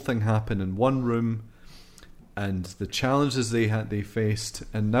make the whole thing happen in one room, and the challenges they faced.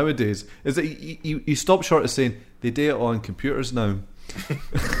 And nowadays, is that you stop short of saying they do it on computers now.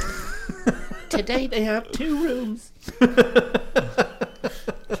 Today they have 2 rooms.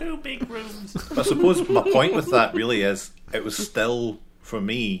 2 big rooms. I suppose my point with that really is it was still, for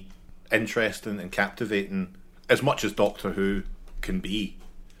me, interesting and captivating as much as Doctor Who can be.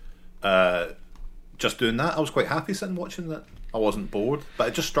 Just doing that, I was quite happy sitting watching that. I wasn't bored, but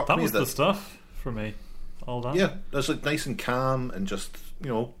it just struck That me was that the stuff for me. All that. yeah, it was like nice and calm and just, you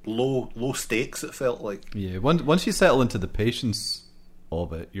know, low stakes. It felt like. Yeah, once you settle into the patience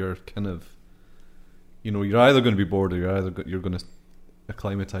of it, you're kind of, you know, you're either going to be bored or you're going to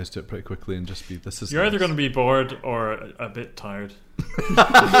acclimatise to it pretty quickly and just be, this is You're either nice. going to be bored or a bit tired.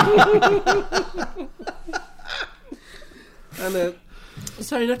 And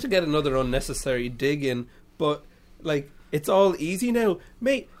sorry, not to get another unnecessary dig in, but like, it's all easy now,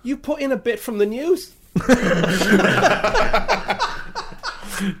 mate. You put in a bit from the news.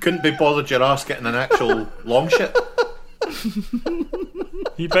 Couldn't be bothered your ass getting an actual long shit.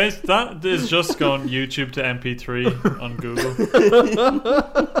 He based that is just going YouTube to MP3 on Google.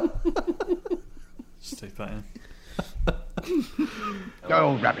 Just take that in.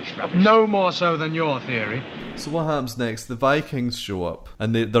 Oh, rubbish. No more so than your theory. So what happens next? The Vikings show up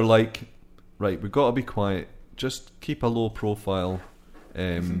and they're like, right, we've got to be quiet. Just keep a low profile,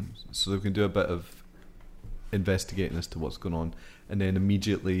 so we can do a bit of investigating as to what's going on. And then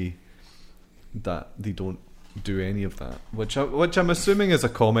immediately, that they don't do any of that, which I'm assuming is a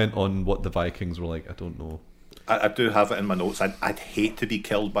comment on what the Vikings were like. I don't know. I do have it in my notes. I'd hate to be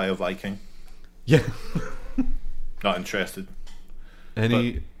killed by a Viking. Yeah. Not interested.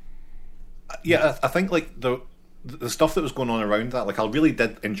 Any? Yeah, I think like the stuff that was going on around that, like I really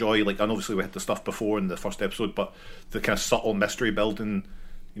did enjoy, like, and obviously we had the stuff before in the first episode, but the kind of subtle mystery building.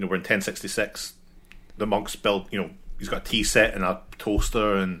 You know, we're in 1066. The monk's built. You know, he's got a tea set and a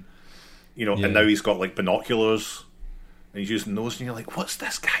toaster, and you know, and now he's got like binoculars, and he's using those, and you're like, what's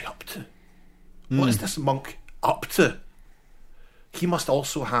this guy up to? What is this monk up to? He must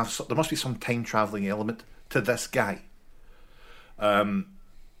also have. There must be some time traveling element to this guy.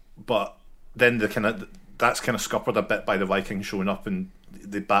 But then that's kind of scuppered a bit by the Vikings showing up and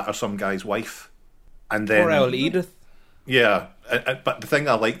they batter some guy's wife, and then Poor old Edith. Yeah, but the thing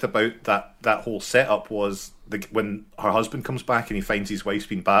I liked about that whole setup was when her husband comes back and he finds his wife's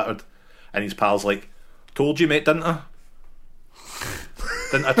been battered, and his pal's like, "Told you, mate, didn't I?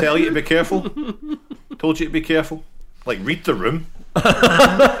 Didn't I tell you to be careful? Told you to be careful. Like, read the room."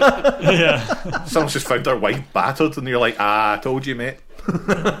 Yeah. Someone's just found their wife battered, and you're like, "I told you, mate."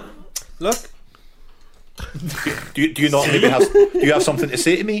 Look, Do you not maybe have? Do you have something to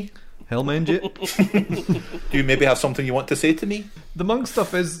say to me? Hellmend it. Do you maybe have something you want to say to me? The monk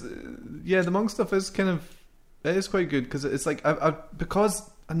stuff is, the monk stuff is kind of, it is quite good because it's like because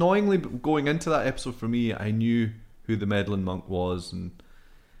annoyingly going into that episode for me, I knew who the meddling monk was, and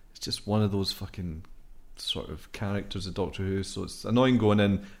it's just one of those fucking sort of characters of Doctor Who. So it's annoying going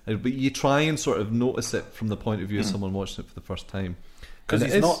in, but you try and sort of notice it from the point of view of someone watching it for the first time, because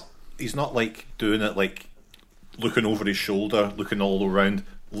he's not like doing it like looking over his shoulder, looking all around,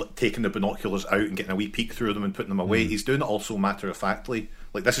 taking the binoculars out and getting a wee peek through them and putting them away. He's doing it all so matter-of-factly.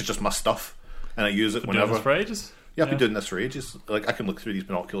 Like, this is just my stuff, and I use it whenever. Doing this for ages? Yeah, I've been doing this for ages. Like, I can look through these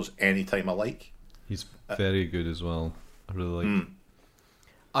binoculars anytime I like. He's very good as well. I really like.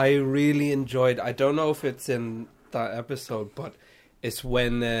 I really enjoyed. I don't know if it's in that episode, but it's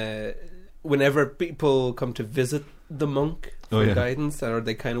whenever people come to visit the monk for guidance, or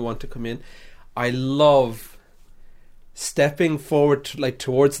they kind of want to come in. I love stepping forward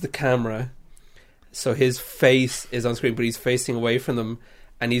towards the camera, so his face is on screen, but he's facing away from them,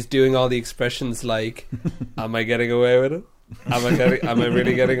 and he's doing all the expressions like, "Am I getting away with it? Am I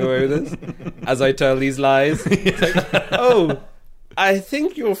really getting away with this?" As I tell these lies, it's like, "Oh, I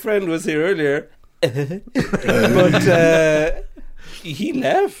think your friend was here earlier, but he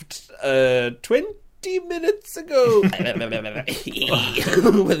left 20 minutes ago." And then he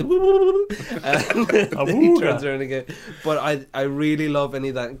turns around again. But I really love any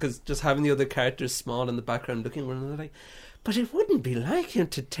of that, because just having the other characters small in the background looking at one another like, "But it wouldn't be like him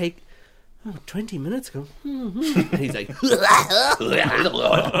to take 20 minutes ago." And he's like,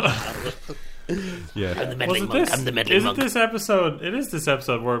 Yeah. "I'm the meddling monk. I'm the meddling monk." It is this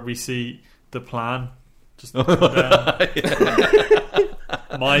episode where we see the plan just down.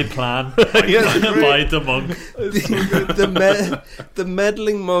 My plan by the monk. The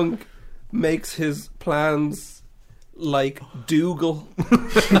meddling monk makes his plans like Dougal. But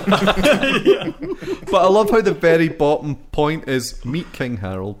I love how the very bottom point is meet King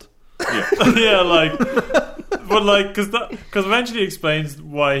Harold. Yeah, like, but like, because eventually he explains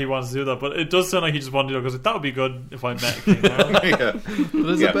why he wants to do that, but it does sound like he just wanted to do it because that would be good if I met King Harold.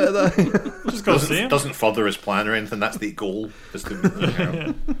 There's a bit of that. Just go see him. Doesn't further his plan or anything. That's the goal. Is to meet King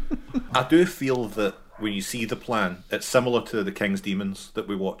Harold. I do feel that when you see the plan, it's similar to the King's Demons that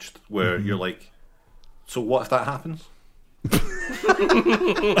we watched, where you're like, so what if that happens?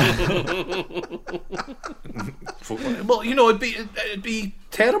 Well, you know, it'd be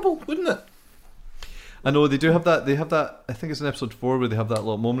terrible, wouldn't it? I know they do have that. They have that. I think it's in episode 4 where they have that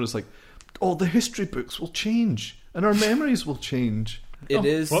little moment. It's like, oh, the history books will change and our memories will change. It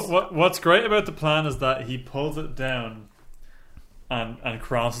is. What's great about the plan is that he pulls it down and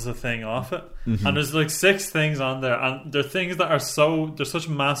crosses a thing off it, and there's like 6 things on there, and they're things that are they're such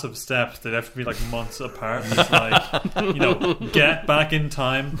massive steps they have to be like months apart. It's like, you know, get back in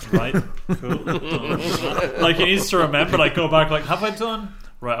time, right? Cool. Like, he needs to remember, like, go back, like, have I done?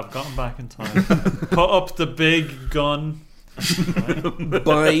 Right, I've gotten back in time. Put up the big gun. Right.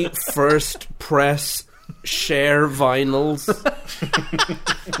 Buy first press, share vinyls.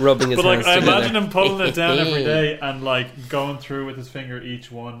 Rubbing his But like, hands I together. imagine him pulling it down every day and like going through with his finger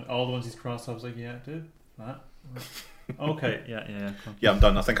each one, all the ones he's crossed. I was like, yeah, dude, that. Okay, yeah. Cool. Yeah, I'm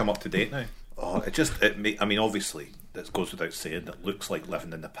done. I think I'm up to date now. Oh, I mean, obviously, it goes without saying that looks like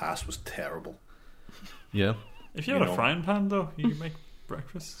living in the past was terrible. Yeah. If you had a frying pan, though, you could make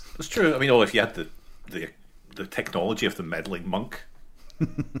breakfast. It's true. I mean, if you had the technology of the meddling monk,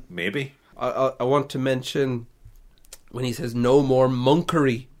 maybe. I want to mention when he says "no more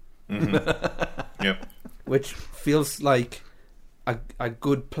monkery," Yeah. which feels like a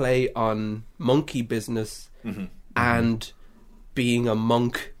good play on monkey business and being a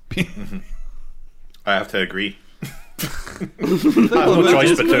monk. I have to agree. I have no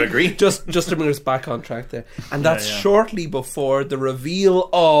choice but to agree. Just to bring us back on track there, and that's Yeah. shortly before the reveal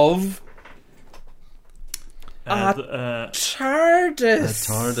of TARDIS.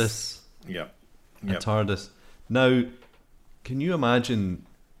 TARDIS. Yeah. A TARDIS. Now, can you imagine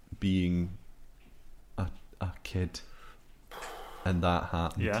being a kid and that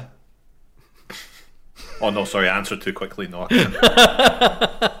happened? Yeah. Oh no, sorry, I answered too quickly. No, I can't.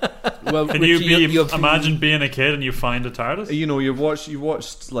 Well, Can Richie, you imagine being a kid and you find a TARDIS? You know, you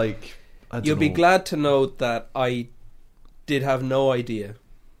watched like I don't You'll be know. glad to know that I did have no idea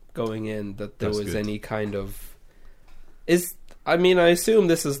going in that there That's was good. any kind of. I assume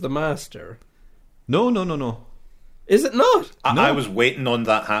this is the Master. No. Is it not? I was waiting on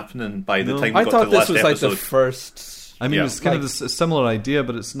that happening by the No. time we I got thought to the this last was like episode. the first. I mean, Yeah. it's kind of Like- a similar idea,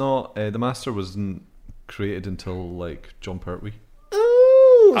 but it's not. The Master wasn't created until like John Pertwee.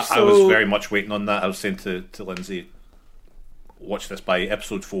 Oh, I was very much waiting on that. I was saying to Lindsay, watch this by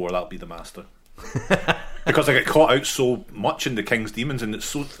episode 4. That'll be the Master. Because I get caught out so much in the King's Demons, and it's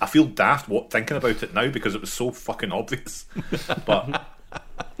so I feel daft thinking about it now because it was so fucking obvious. But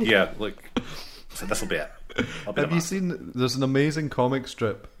yeah, so this will be it. I'll be the Have you Master. seen? There's an amazing comic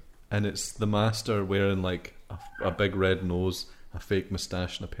strip, and it's the Master wearing like a big red nose, a fake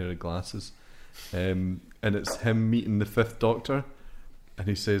moustache, and a pair of glasses. And it's him meeting the Fifth Doctor, and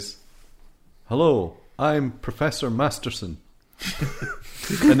he says, "Hello, I'm Professor Masterson."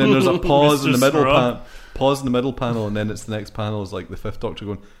 And then there's a pause in the Mr. middle Scrub. pause in the middle panel, and then it's the next panel is like the Fifth Doctor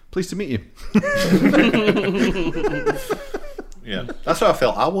going, "Pleased to meet you." Yeah, that's how I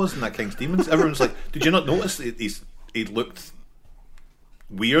felt I was in that King's Demons. Everyone's like, "Did you not notice that he looked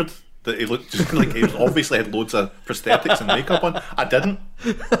weird? That he looked just like he obviously had loads of prosthetics and makeup on." I didn't.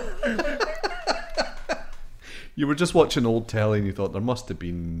 You were just watching old telly, and you thought there must have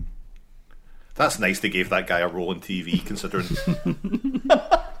been. That's nice they gave that guy a role in TV, considering.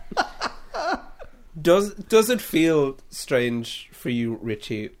 Does it feel strange for you,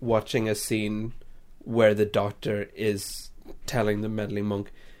 Richie, watching a scene where the Doctor is telling the meddling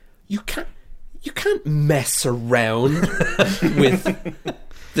monk, you can't mess around with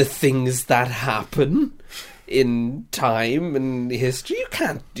the things that happen in time and history. You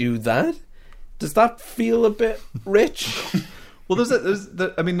can't do that. Does that feel a bit rich? Well,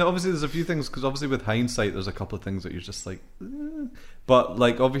 I mean, obviously, there's a few things because obviously, with hindsight, there's a couple of things that you're just like, but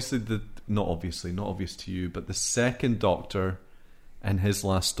like, obviously, not obvious to you, but the second Doctor and his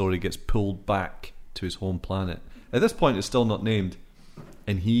last story gets pulled back to his home planet. At this point, it's still not named,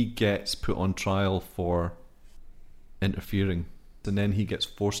 and he gets put on trial for interfering, and then he gets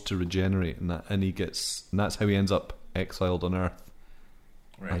forced to regenerate, and that's how he ends up exiled on Earth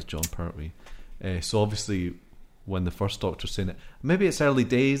as John Pertwee. So obviously, when the first Doctor's saying it, maybe it's early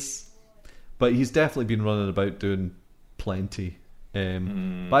days, but he's definitely been running about doing plenty.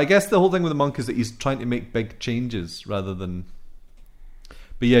 But I guess the whole thing with the monk is that he's trying to make big changes rather than.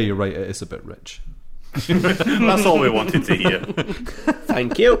 But yeah, you're right. It is a bit rich. That's all we wanted to hear.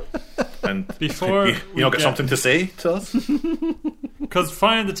 Thank you. And Before you we got get- something to say to us? Because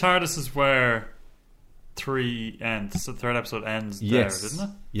finding the TARDIS is where 3 ends. So the third episode ends Yes, there, doesn't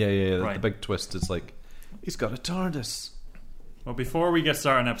it? Yeah. Right. The big twist is like he's got a TARDIS. Well, before we get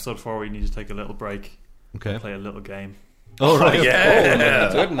started on episode 4, we need to take a little break, Okay. play a little game. Oh right.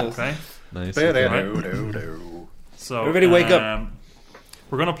 Yeah. Goodness. Okay? Nice. So Everybody wake up.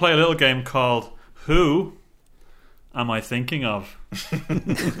 We're going to play a little game called Who Am I Thinking Of?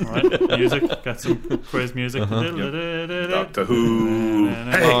 Alright, music, get some quiz music. Doctor Who.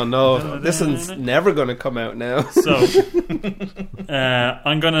 Oh no, this one's never going to come out now. So,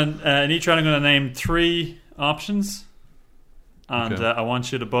 I'm gonna in each round I'm gonna name 3 options, and Okay. I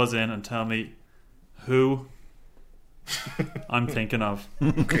want you to buzz in and tell me who I'm thinking of.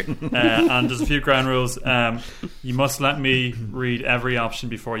 Okay. And there's a few ground rules. You must let me read every option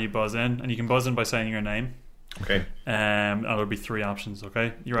before you buzz in, and you can buzz in by saying your name. Okay. And there'll be 3 options.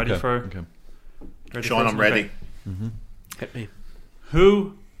 Okay, you ready for? Okay. Ready Sean, for I'm it? ready. Okay. Hit me.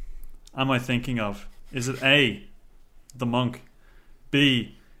 Who am I thinking of? Is it A, the monk,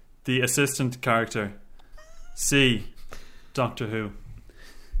 B, the assistant character, C, Doctor Who?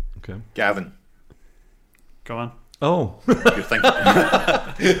 Okay. Gavin, Go on. Oh. you're thinking.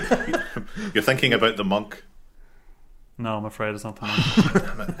 You're thinking about the monk. No, I'm afraid it's not the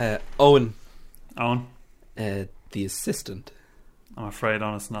monk. Owen, Owen? the assistant. I'm afraid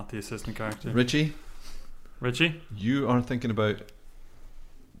Owen is not the assistant character. Richie, Richie? you are thinking about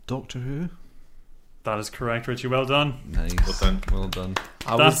Doctor Who? That is correct, Richie. Well done. Nice. Well done. Well done.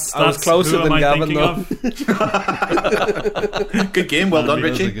 I was closer who than am I Gavin thinking though. of? Good game. Well done, That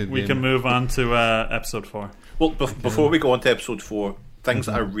was a Richie. good We game. can move on to episode 4. Well, before we go on to episode 4, things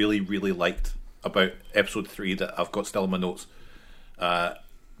that I really, really liked about episode 3 that I've got still in my notes. The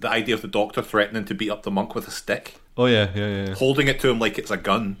idea of the Doctor threatening to beat up the monk with a stick, Oh yeah. holding it to him like it's a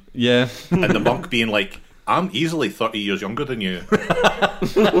gun, Yeah. and the monk being like, I'm easily 30 years younger than you.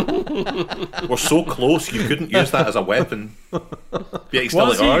 We're so close, you couldn't use that as a weapon. Yeah, he's still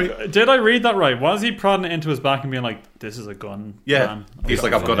Was like, he, alright. did I read that right? Was he prodding it into his back and being like, "This is a gun"? Yeah. man. He's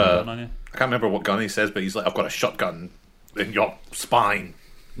like, I've got gun on you." I can't remember what gun he says, but he's like, I've got a shotgun in your spine.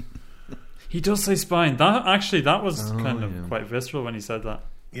 He does say spine. That was kind of yeah. quite visceral when he said that.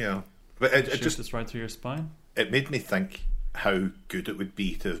 Yeah. But it Shoot just this right through your spine. it made me think how good it would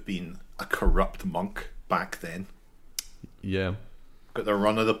be to have been a corrupt monk back then. Yeah. Got the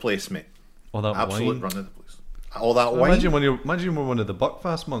run of the place, mate. All that Absolute wine. run of the place. All that wine. Imagine when you're one of the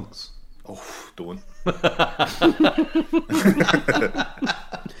Buckfast monks. Oh, don't.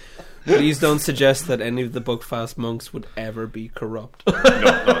 Please don't suggest that any of the Buckfast monks would ever be corrupt. No,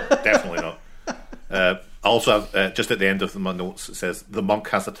 definitely not. I also have, just at the end of my notes, it says, the monk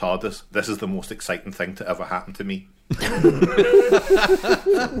has a TARDIS. This is the most exciting thing to ever happen to me.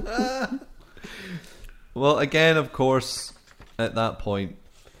 Well, again, of course, at that point,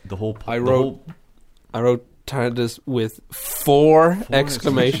 the whole I wrote TARDIS with 4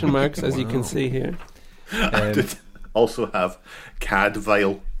 exclamation marks, as you can see here. I did also have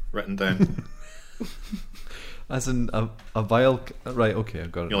Cadvile written down. as in a vial. Right? Okay,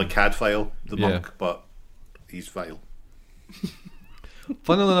 I've got it. You know, like Cadfile, the Yeah. monk, but he's vile.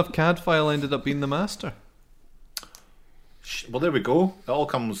 Funnily enough, Cadfile ended up being the master. Well, there we go. It all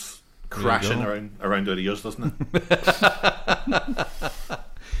comes crashing go. around our ears, doesn't it?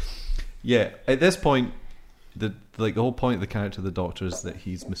 Yeah, at this point, the whole point of the character of the Doctor is that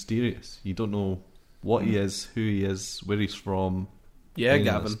he's mysterious. You don't know what he is, who he is, where he's from. Yeah, any of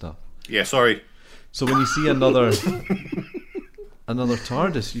that Gavin. stuff. Yeah, sorry. So when you see another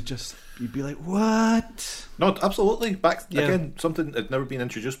TARDIS, you'd be like, what? No, absolutely. Back Yeah. again, something that had never been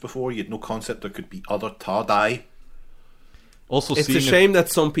introduced before. You had no concept there could be other TARDI. Also, It's seeing a shame that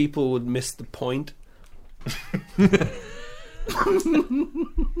some people would miss the point.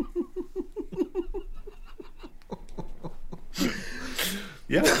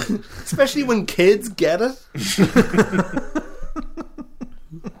 Yeah. Especially when kids get it.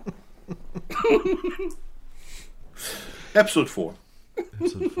 Episode 4.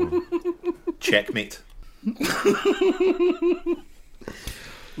 Episode 4. Checkmate.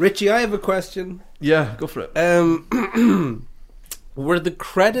 Richie, I have a question. Yeah, go for it. Were the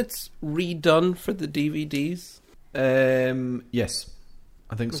credits redone for the DVDs? Yes,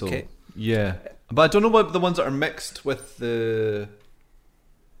 I think so. Okay. Yeah, but I don't know what the ones that are mixed with the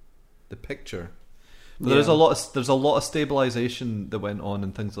picture. But there's Yeah. a lot of stabilization that went on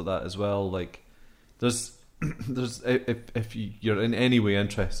and things like that as well. Like there's if you're in any way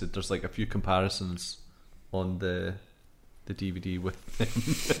interested, there's like a few comparisons on the DVD with them.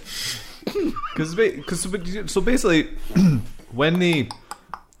 Because so basically when they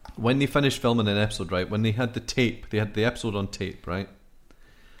finished filming an episode, right, when they had the tape, they had the episode on tape, right,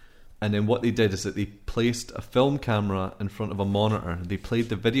 and then what they did is that they placed a film camera in front of a monitor. They played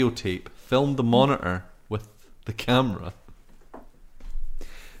the videotape, filmed the monitor with the camera,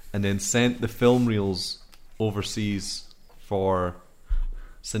 and then sent the film reels overseas for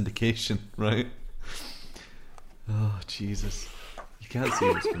syndication, right? Oh, Jesus. You can't see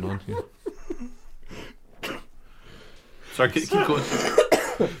what's going on here. Sorry, keep going.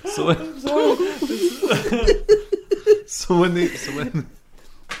 So when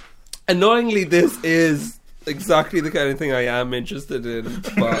Annoyingly, this is exactly the kind of thing I am interested in.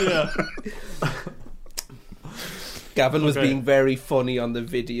 But Gavin was Okay. being very funny on the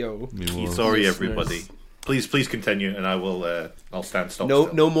video. Sorry, Listeners. everybody. Please continue, and I will. I'll stand still.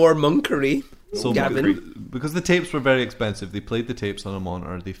 No more monkery. So Gavin. because the tapes were very expensive, they played the tapes on a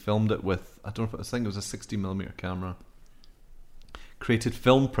monitor. They filmed it with I think it was a 60mm camera. Created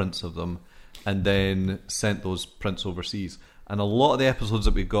film prints of them, and then sent those prints overseas. And a lot of the episodes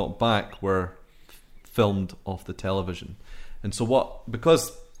that we got back were filmed off the television. And so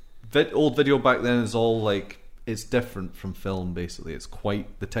because old video back then is all like it's different from film. Basically,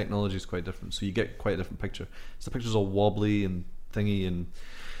 the technology is quite different. So you get quite a different picture. So the picture's all wobbly and thingy and.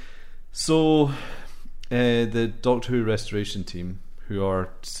 So, the Doctor Who restoration team, who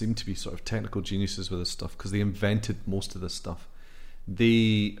seem to be sort of technical geniuses with this stuff because they invented most of this stuff,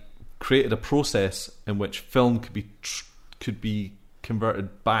 they created a process in which film could be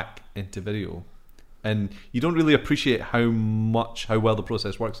converted back into video and you don't really appreciate how well the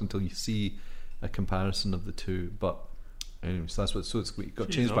process works until you see a comparison of the two. But anyway, so that's what. So it's got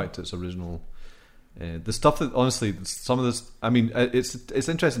changed back to its original. The stuff that honestly, some of this, I mean, it's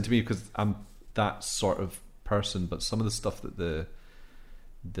interesting to me because I'm that sort of person. But some of the stuff that the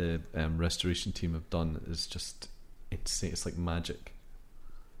restoration team have done is just insane. It's like magic.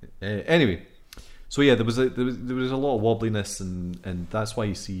 Anyway, so yeah, there was a lot of wobbliness, and that's why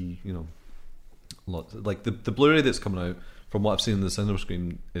you see, you know, a lot like the Blu-ray that's coming out. From what I've seen on the cinema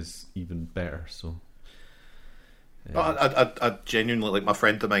screen, is even better. So, I genuinely, like, my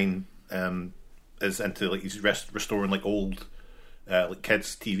friend of mine is into, like, he's restoring like old like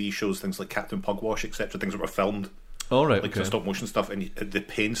kids TV shows, things like Captain Pugwash, etc., things that were filmed. All right, like okay. stop motion stuff, and the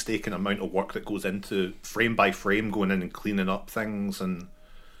painstaking amount of work that goes into frame by frame going in and cleaning up things, and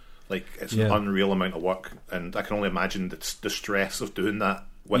like it's an unreal amount of work. And I can only imagine the stress of doing that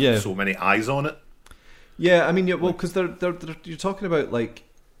with so many eyes on it. Yeah, I mean, because they're you're talking about like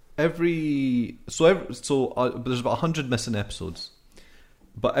there's about 100 missing episodes,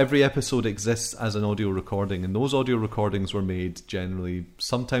 but every episode exists as an audio recording, and those audio recordings were made generally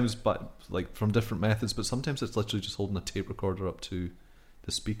sometimes, but like from different methods, but sometimes it's literally just holding a tape recorder up to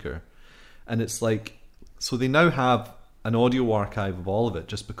the speaker, and it's like, so they now have an audio archive of all of it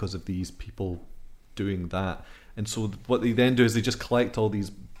just because of these people doing that. And so what they then do is they just collect all these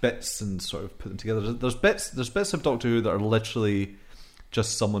bits and sort of put them together. There's bits of Doctor Who that are literally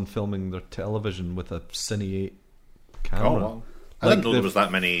just someone filming their television with a Cine 8 camera. Oh, wow. I didn't know there was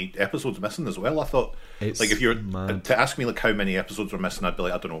that many episodes missing as well. I thought, like, if you're to ask me like how many episodes were missing, I'd be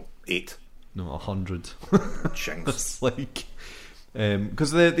like, I don't know, 8. No, 100. Jinx. It's like,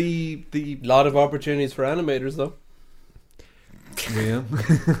 because the lot of opportunities for animators though. Yeah.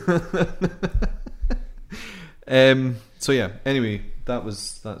 So yeah. Anyway,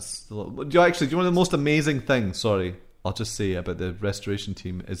 that's the lot. Do you know the most amazing thing? Sorry, I'll just say about the restoration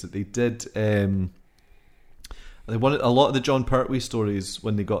team is that they did. They wanted a lot of the John Pertwee stories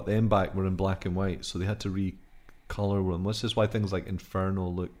when they got them back were in black and white, so they had to recolor them, which is why things like Inferno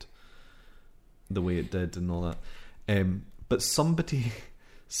looked the way it did and all that. But somebody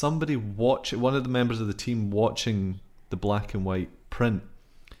one of the members of the team watching the black and white print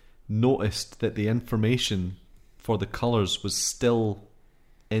noticed that the information for the colours was still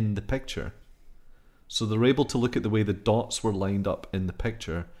in the picture. So they're able to look at the way the dots were lined up in the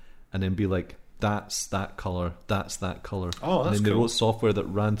picture and then be like, that's that colour, that's that colour. Oh, that's and then they cool. wrote software that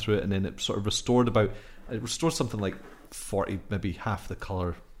ran through it, and then it sort of restored something like 40, maybe half the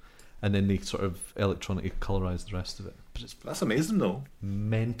colour, and then they sort of electronically colorised the rest of it. But That's amazing though.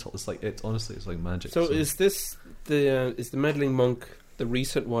 Mental. It's like honestly, it's like magic. So is this is the Meddling Monk, the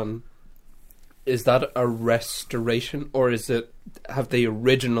recent one? Is that a restoration, or is it have the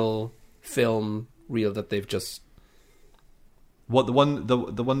original film reel that they've just? What the one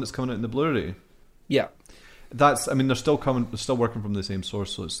that's coming out in the Blu-ray? Yeah, that's. I mean, they're still working from the same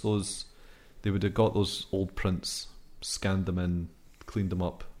source. So it's those. They would have got those old prints, scanned them in, cleaned them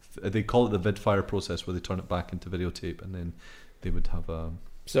up. They call it the vidfire process, where they turn it back into videotape, and then they would have a.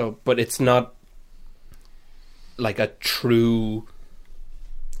 So, but it's not like a true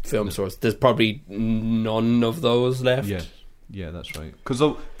film source. There's probably none of those left. Yeah, that's right. Because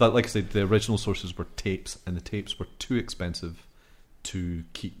like I said, the original sources were tapes, and the tapes were too expensive to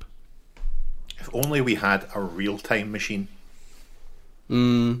keep. If only we had a real-time machine.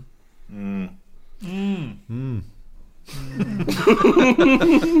 It's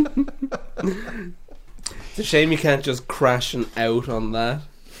a shame you can't just crash and out on that.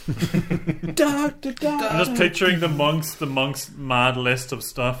 Doctor. I'm just picturing the monks mad list of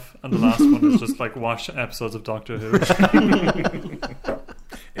stuff, and the last one is just like watch episodes of Doctor Who.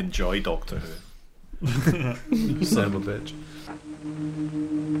 Enjoy Doctor Who. Son of a bitch.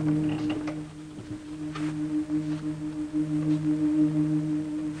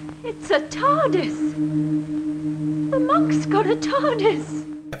 It's a TARDIS. The monk's got a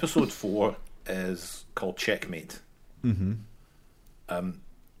TARDIS. Episode 4 is called Checkmate. Mm-hmm.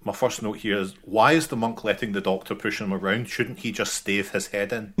 My first note here is, why is the monk letting the Doctor push him around? Shouldn't he just stave his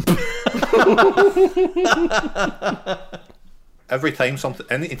head in? Anytime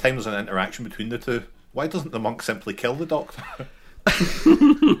there's an interaction between the two, why doesn't the monk simply kill the Doctor?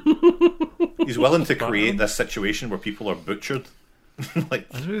 He's willing to create this situation where people are butchered. Like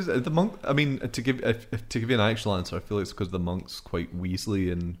the monk. I mean, to give you an actual answer, I feel like it's because the monk's quite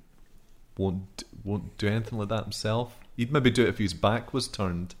weaselly and won't do anything like that himself. He'd maybe do it if his back was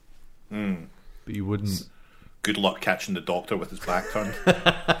turned, but he wouldn't. Good luck catching the Doctor with his back turned.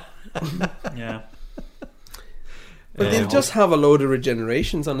 Yeah. But they'll just have a load of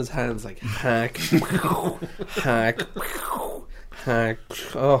regenerations on his hands, like hack, hack, hack.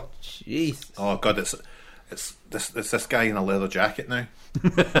 Oh, jeez. Oh god, it's this guy in a leather jacket now.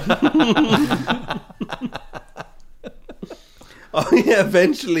 Oh yeah,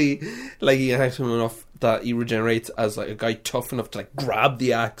 eventually, like he hacks him enough that he regenerates as like a guy tough enough to like grab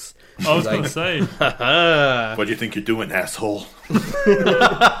the axe. I was going to say, What do you think you're doing, asshole?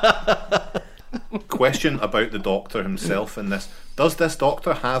 Question about the Doctor himself in this. Does this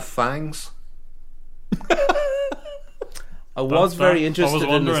Doctor have fangs? I was very I interested was in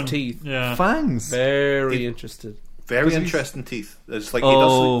wondering, his teeth. Yeah, Fangs. Very interested. Very he's- interesting teeth. It's like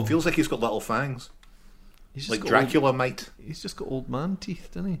Oh. he feels like he's got little fangs. He's just Like got Dracula might. He's just got old man teeth,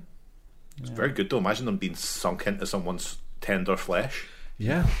 doesn't he? It's very good though. Imagine them being sunk into someone's tender flesh.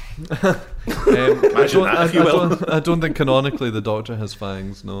 Yeah. Imagine that, if you will. I don't think canonically the Doctor has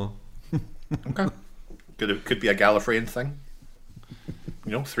fangs. No. Okay. Could be a Gallifreyan thing.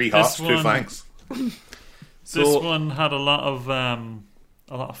 You know, 3 hearts, 2 one- fangs. this one had a lot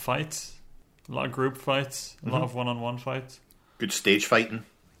of fights, a lot of group fights, a lot of one-on-one fights. Good stage fighting.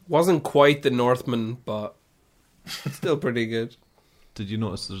 Wasn't quite the Northman, but still pretty good. Did you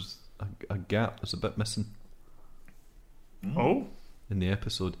notice there's a gap? There's a bit missing Oh, in the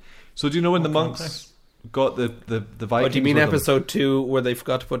episode. So do you know when the monks context? got the Vikings? Oh, do you mean with them? episode 2 where they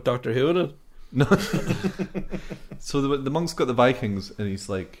forgot to put Doctor Who in it? No. So the monk's got the Vikings, and he's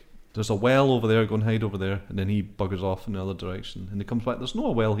like, "There's a well over there. Go and hide over there." And then he buggers off in the other direction, and he comes back. There's no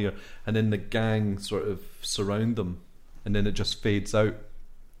well here. And then the gang sort of surround them, and then it just fades out.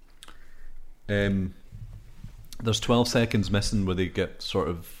 There's 12 seconds missing where they get sort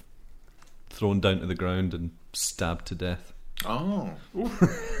of thrown down to the ground and stabbed to death. Oh.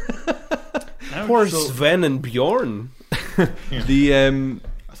 Poor Sven and Bjorn. The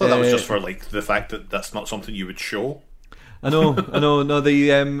I thought that was just for like the fact that that's not something you would show. I know. No, they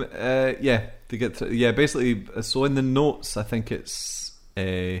they get basically. So in the notes, I think it's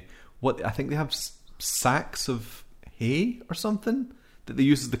I think they have sacks of hay or something that they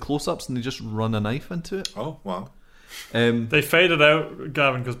use as the close-ups, and they just run a knife into it. Oh, wow. They faded out,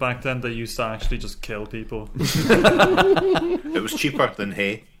 Gavin, because back then they used to actually just kill people. It was cheaper than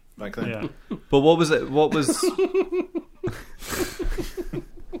hay back then. Yeah, But what was it? What was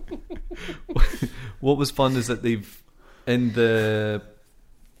what was fun is that they've in the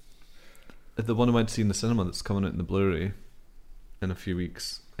one I went to see in the cinema that's coming out in the Blu-ray in a few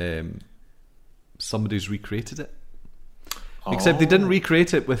weeks. Somebody's recreated it. Except they didn't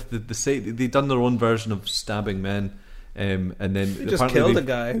recreate it with the same. They done their own version of stabbing men, and then They just apparently killed a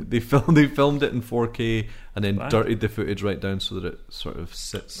guy. They filmed it in 4K and then dirtied the footage right down so that it sort of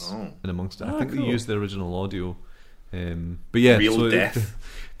sits in amongst it. I think they used the original audio, but yeah, Real death.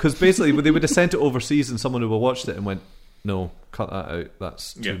 Because basically they would have sent it overseas and someone would have watched it and went, "No, cut that out.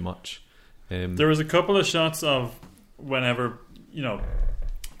 That's too much." there was a couple of shots of whenever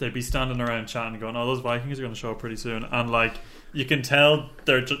they'd be standing around chatting, going, "Oh, those Vikings are going to show up pretty soon," and like you can tell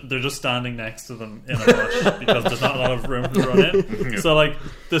they're just standing next to them in a bush because there's not a lot of room to run in. So like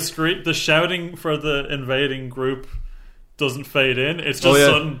the shouting for the invading group doesn't fade in. It's just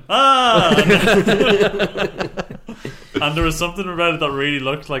sudden and there was something about it that really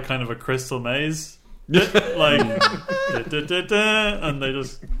looked like kind of a crystal maze, like and they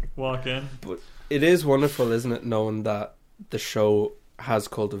just walk in. But it is wonderful, isn't it, knowing that the show has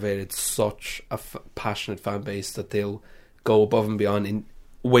cultivated such a passionate fan base that they'll go above and beyond in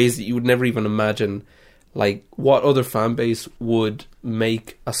ways that you would never even imagine. Like, what other fan base would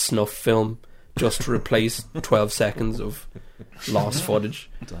make a snuff film just to replace 12 seconds of lost footage?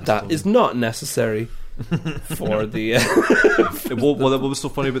 That is not necessary for the... What was so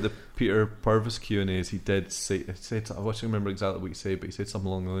funny about the Peter Purvis Q&A is he did say I wish I remember exactly what he said, but he said something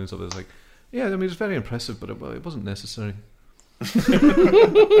along the lines of it was like, "Yeah, I mean, it's very impressive, but it wasn't necessary."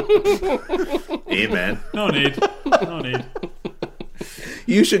 Amen. No need.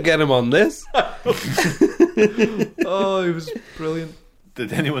 You should get him on this. Oh, it was brilliant.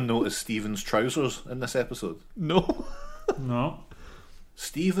 Did anyone notice Stephen's trousers in this episode? No.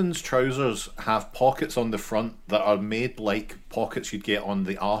 Stephen's trousers have pockets on the front that are made like pockets you'd get on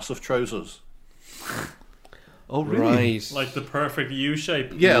the arse of trousers. Oh, really? Right. Like the perfect U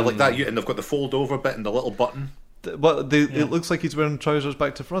shape. Yeah, like that. And they've got the fold over bit and the little button. It looks like he's wearing trousers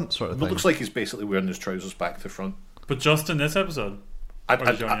back to front, sort of It thing. looks like he's basically wearing his trousers back to front. But just in this episode. I'll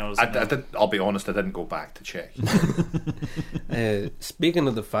be honest, I didn't go back to check. Speaking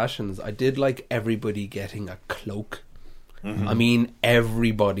of the fashions, I did like everybody getting a cloak. I mean,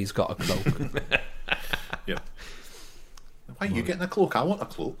 everybody's got a cloak. Yeah. Why are you getting a cloak? I want a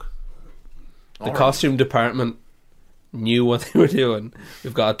cloak. The costume department knew what they were doing.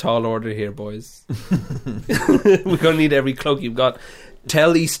 We've got a tall order here, boys. We're going to need every cloak you've got.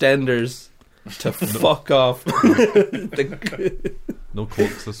 Tell EastEnders to fuck off. No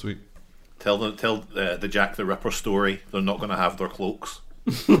cloaks this week. Tell the Jack the Ripper story. They're not going to have their cloaks.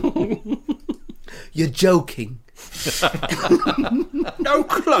 You're joking. No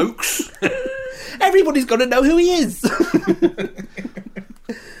cloaks. Everybody's going to know who he is.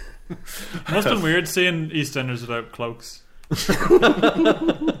 It must have been weird seeing EastEnders without cloaks.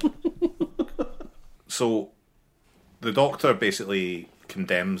 So, the Doctor basically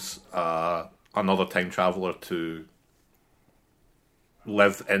condemns another time traveller to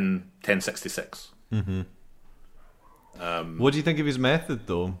live in 1066. What do you think of his method,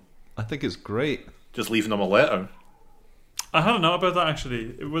 though? I think it's great. Just leaving him a letter. I hadn't know about that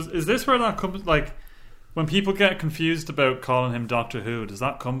actually. Is this where that comes? Like, when people get confused about calling him Doctor Who, does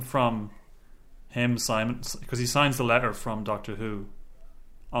that come from him, Simon? Because he signs the letter from Doctor Who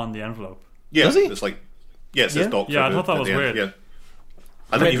on the envelope. Yeah, Does he? it's like, yeah, it says Doctor Yeah, I Who thought that at was the end, weird. Yeah.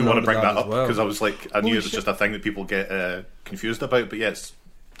 I didn't even want to bring that as up well. because I was like, I knew Holy it was shit. just a thing that people get confused about. But yeah, it's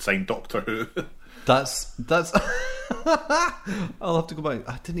signed Doctor Who. That's. I'll have to go back.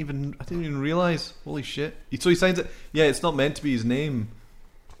 I didn't even realize. Holy shit! So he signs it. Yeah, it's not meant to be his name.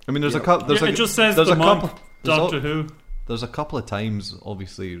 I mean, there's a couple. It just says the monk Doctor Who. There's a couple of times,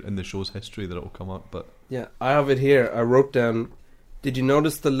 obviously, in the show's history that it will come up, but Yeah, I have it here. I wrote down, did you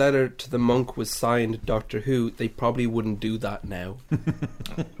notice the letter to the monk was signed Doctor Who? They probably wouldn't do that now.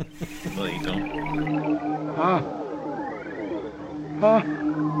 Well, you don't.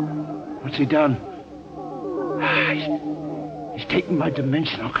 What's he done? He's taken my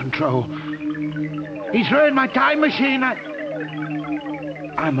dimensional control. He's ruined my time machine.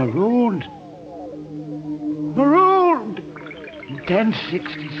 I'm marooned. Marooned! In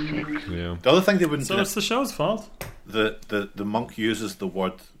 1066. yeah. The other thing they wouldn't So do, it's the show's fault. the monk uses the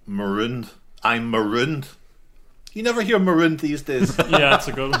word marooned. I'm marooned. You never hear marooned these days. Yeah, it's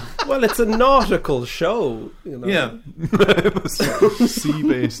a good one. Well, it's a nautical show, you know. Yeah, Sea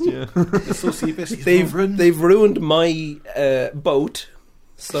based, yeah. it's so sea-based. He's marooned. They've ruined my boat,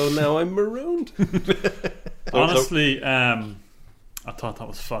 so now I'm marooned. Honestly, I thought that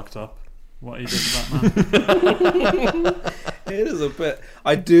was fucked up. What he did to that man. It is a bit.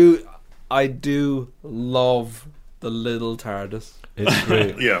 I do love the little TARDIS. It's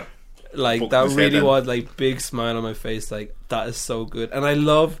great. Yeah. Like, Poke that his head really in. was like big smile on my face. Like, that is so good, and I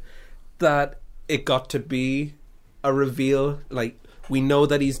love that it got to be a reveal. Like, we know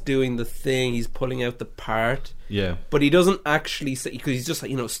that he's doing the thing, he's pulling out the part, Yeah. but he doesn't actually say, because he's just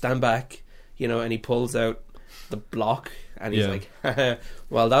like, stand back, and he pulls out the block, and he's Yeah. like,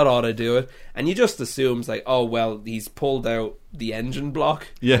 well, that ought to do it. And you just assumes like, oh well, he's pulled out the engine block,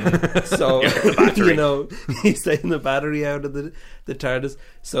 Yeah. so the battery. he's taking the battery out of the TARDIS.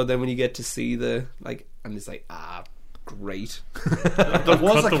 So then when you get to see and it's like, great. There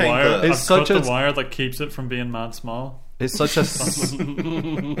was a Cut the kind wire. of... It's I've such cut a- the wire that keeps it from being mad small. It's such a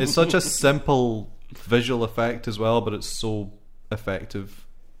it's such a simple visual effect as well, but it's so effective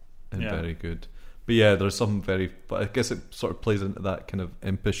and Yeah. very good. But yeah, there's some but I guess it sort of plays into that kind of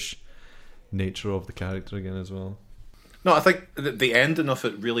impish nature of the character again as well. No, I think the ending of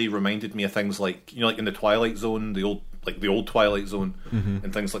it really reminded me of things like, like in the Twilight Zone, the old Twilight Zone,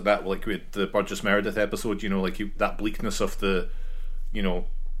 and things like that. Like with the Burgess Meredith episode, that bleakness of the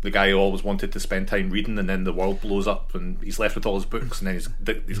guy who always wanted to spend time reading, and then the world blows up, and he's left with all his books, and then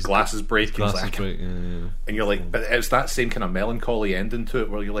his glasses break, and he's Glasses like, break, yeah. and you're like, but it's that same kind of melancholy ending to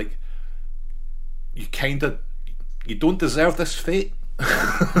it, where you're like, you don't deserve this fate.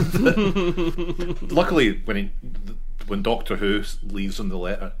 Luckily, when Doctor Who leaves on the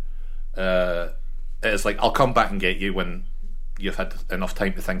letter, it's like, I'll come back and get you when you've had enough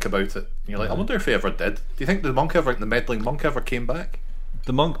time to think about it. And you're like, I wonder if he ever did. Do you think the meddling monk ever came back?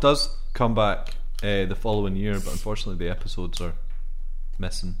 The monk does come back the following year, but unfortunately the episodes are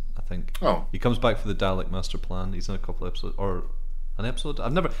missing, I think. Oh. He comes back for the Dalek Master Plan. He's in a couple of episodes, or an episode.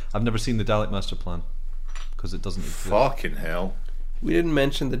 I've never seen the Dalek Master Plan because it doesn't exist. Fucking hell. We didn't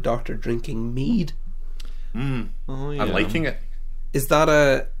mention the Doctor drinking mead. Oh, yeah. I'm liking it. Is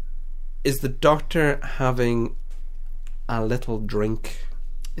the Doctor having a little drink?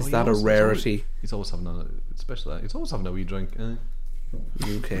 Is that a rarity? He's always having he's always having a wee drink.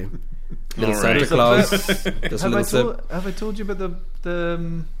 Okay. Little All Santa right. Claus. Just a Have little sip. I told you about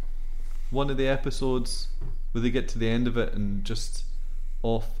the one of the episodes where they get to the end of it and just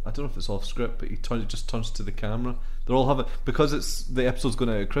off? I don't know if it's off script, but just turns to the camera. They're all having, because it's the episode's going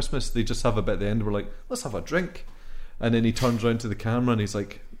out at Christmas. They just have a bit at the end. We're like, let's have a drink, and then he turns around to the camera and he's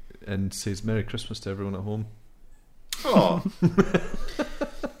like, and says Merry Christmas to everyone at home. Oh.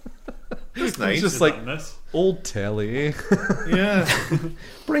 That's nice. It's just Did like that miss? old telly, eh? Yeah.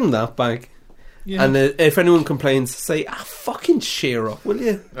 Bring that back. Yeah. And if anyone complains, say, fucking cheer up, will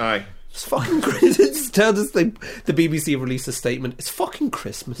you? Aye. It's fucking Christmas. Just tell us the BBC have released a statement. It's fucking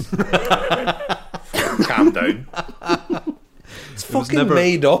Christmas. Calm down. It's was fucking never-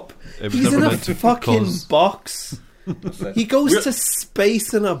 made up. it was He's never in a meant to fucking cause- box. He goes We're- to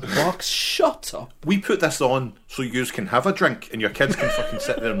space in a box. Shut up. We put this on so you can have a drink and your kids can fucking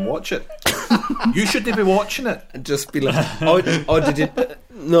sit there and watch it. You shouldn't be watching it. And just be like, oh, did you?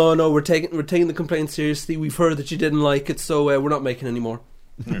 No, we're taking the complaint seriously. We've heard that you didn't like it, so we're not making any more.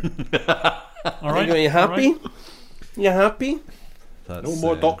 All right. Are you happy? All right. You happy? That's, No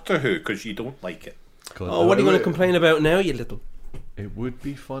more Doctor Who because you don't like it. Oh, what are you going to complain about now, you little? It would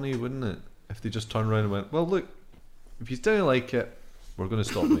be funny, wouldn't it, if they just turned around and went, "Well, look, if you don't like it, we're going to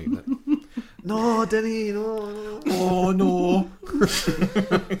stop making it." No, Denny, no. Oh no.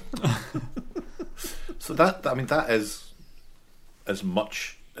 So that is as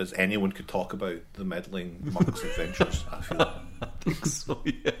much as anyone could talk about the meddling monk's adventures, I feel. So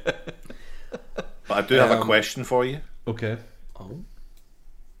yeah. But I do have a question for you. Okay. Oh,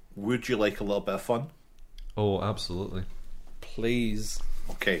 Would you like a little bit of fun? Oh, absolutely. please.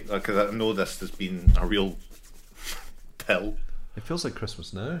 Okay, because I know this has been a real pill. It feels like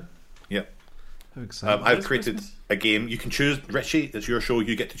Christmas now. Yep. How exciting! I've created a game. You can choose, Richie, it's your show.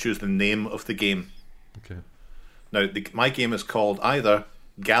 You get to choose the name of the game. Okay. Now, my game is called either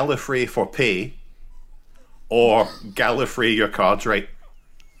Gallifrey for Pay or Gallifrey Your Cards Right.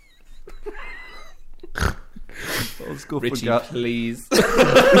 Let's go Richie, for please.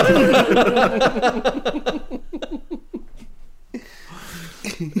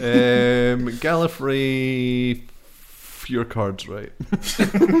 Gallifrey. Your cards right.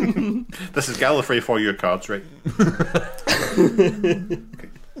 This is Gallifrey for Your Cards Right. Okay.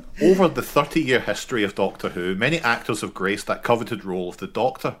 Over the 30-year history of Doctor Who, many actors have graced that coveted role of the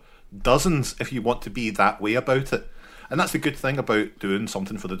Doctor. Dozens, if you want to be that way about it. And that's the good thing about doing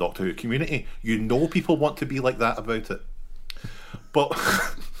something for the Doctor Who community. You know people want to be like that about it. But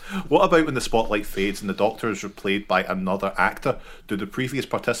what about when the spotlight fades and the Doctor is replayed by another actor? Do the previous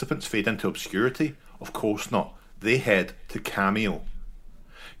participants fade into obscurity? Of course not. They head to Cameo.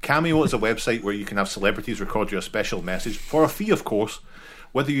 Cameo is a website where you can have celebrities record you a special message, for a fee of course.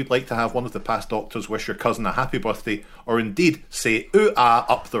 Whether you'd like to have one of the past Doctors wish your cousin a happy birthday, or indeed say ooh ah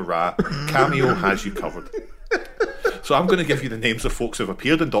up the rah, Cameo has you covered. So I'm going to give you the names of folks who have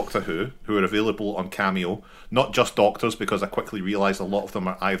appeared in Doctor Who are available on Cameo, not just Doctors, because I quickly realised a lot of them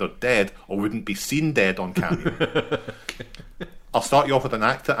are either dead or wouldn't be seen dead on Cameo. I'll start you off with an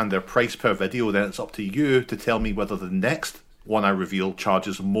actor and their price per video, then it's up to you to tell me whether the next one I reveal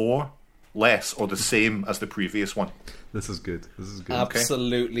charges more, less, or the same as the previous one. This is good. This is good.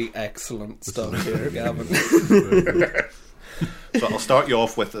 Absolutely excellent stuff here, Gavin. So I'll start you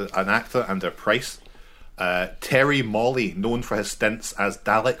off with an actor and their price. Terry Molly, known for his stints as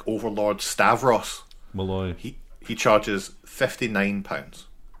Dalek Overlord Stavros. Malloy. He charges £59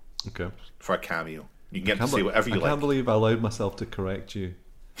 Okay. for a cameo. You can get to say whatever you I like. can't believe I allowed myself to correct you,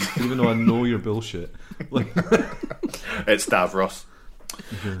 even though I know you're bullshit. Like, It's Stavros.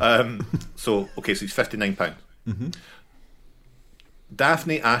 So he's £59. mm-hmm.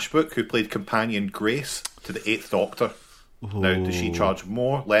 Daphne Ashbrook, who played companion Grace to the 8th Doctor. Now, does she charge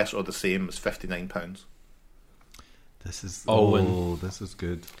more, less, or the same as £59? This is Owen. this is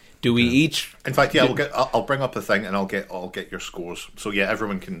good. Do we each? In fact, yeah, I'll bring up a thing and I'll get your scores. So yeah,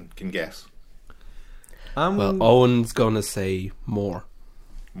 everyone can guess. Well, Owen's gonna say more.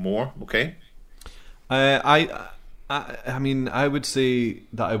 More, okay. I mean, I would say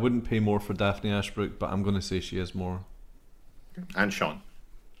that I wouldn't pay more for Daphne Ashbrook, but I'm going to say she is more. And Sean.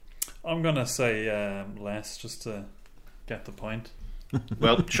 I'm going to say less just to get the point.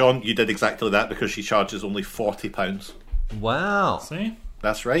 Well, Sean, you did exactly that because she charges only £40. Wow. See?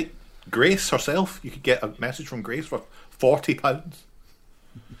 That's right. Grace herself, you could get a message from Grace for £40.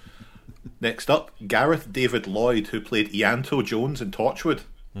 Next up, Gareth David Lloyd, who played Ianto Jones in Torchwood.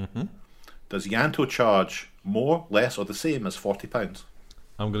 Mm-hmm. Does Ianto charge more, less, or the same as £40?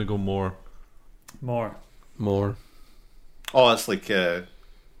 I'm going to go more. More. Oh, it's like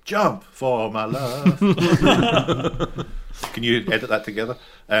jump for my love. Can you edit that together?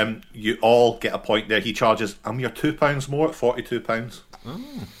 You all get a point there. He charges your £2 more at £42. Oh.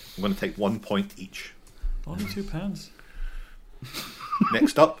 I'm going to take 1 point each. Only £2.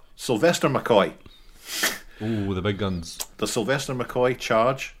 Next up, Sylvester McCoy. Ooh, the big guns. Does Sylvester McCoy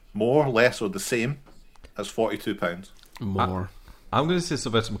charge more, less, or the same as £42? More. I'm going to say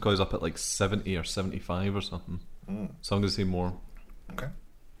Sylvester McCoy's up at like 70 or 75 or something. So I'm going to say more. Okay.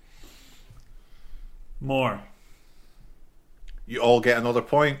 More. You all get another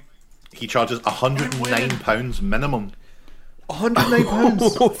point. He charges £109 minimum.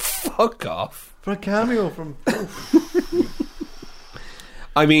 £109 Oh, fuck off. for a cameo from.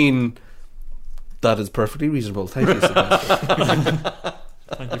 I mean, that is perfectly reasonable. Thank you, Sebastian.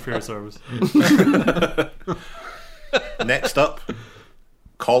 Thank you for your service. Next up,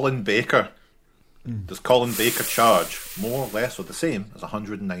 Colin Baker. Does Colin Baker charge more, less, or the same as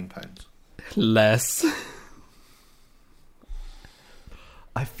 £109? Less.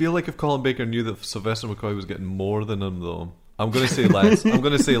 I feel like if Colin Baker knew that Sylvester McCoy was getting more than him, though, I'm going to say less. I'm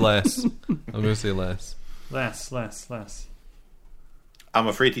going to say less. I'm going to say less. Less. I'm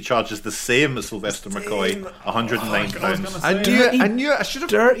afraid he charges the same as Sylvester McCoy, £109. I knew. I should have.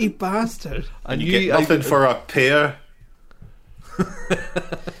 Dirty bastard. I And knew. you get nothing for a pair.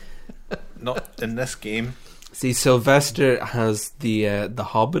 Not in this game. See, Sylvester has the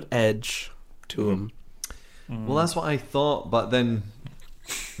Hobbit edge to him. Well, that's what I thought, but then,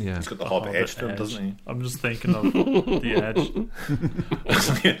 yeah. He's got the Hobbit edge to him, doesn't he? I'm just thinking of the Edge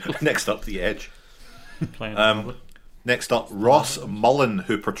Next up, the Edge. playing the Hobbit. Next up, Ross Mullen,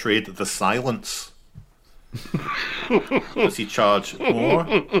 who portrayed the Silence. Does he charge more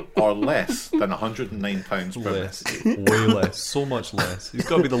or less than £109 per Less. minute? Way less. So much less. He's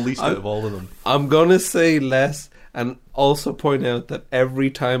got to be the least out of all of them. I'm gonna say less, and also point out that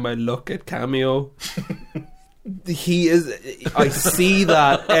every time I look at Cameo, he is. I see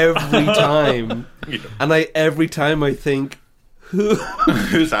that every time, and every time I think,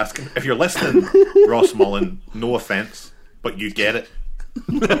 Who's asking? If you're listening, Ross Mullen, no offence, but you get it.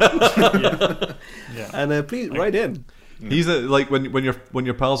 Yeah. and please write in. He's like when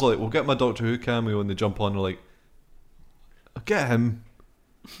your pals are like, "We'll get my Doctor Who cameo," and they jump on, they're like, "I'll get him."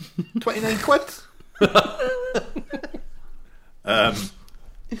 29 quid.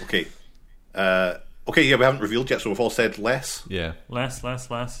 Okay. Okay, yeah, we haven't revealed yet, so we've all said less. Yeah. Less.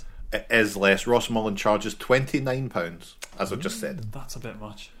 It is less. Ross Mullen charges £29, as I've just said. That's a bit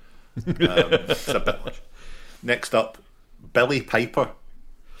much. It's a bit much. Next up, Billy Piper.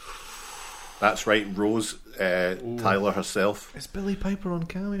 That's right, Rose Tyler herself. Is Billy Piper on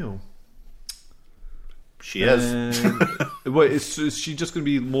cameo? She is. Wait, is she just going to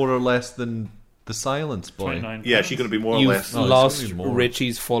be more or less than the Silence Boy? 29. Yeah, she's going to be more or You've less. No, it's lost gonna be more.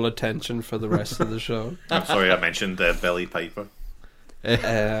 Richie's full attention for the rest of the show. I'm sorry I mentioned Billy Piper.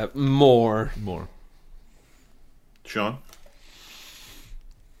 More. More. Sean?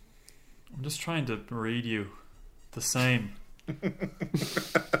 I'm just trying to read you the same.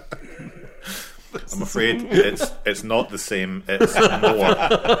 I'm afraid it's not the same. It's more.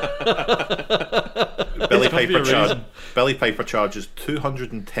 Billy Piper charges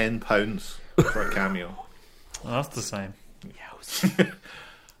 £210 for a cameo. Well, that's the same.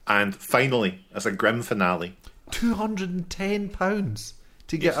 And finally, as a grim finale, £210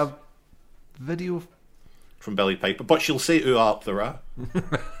 to get a video. from Billy Piper, but she'll say "ooh up the rat."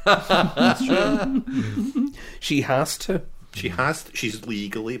 She has to. She's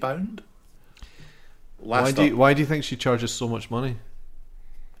legally bound. Why do you think she charges so much money?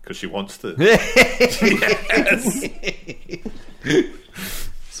 Because she wants to.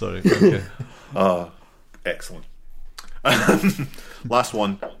 Sorry. Okay. Excellent. Last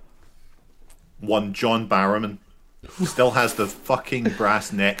one. One John Barrowman. Still has the fucking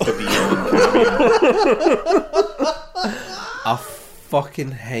brass neck to be on cameo. I fucking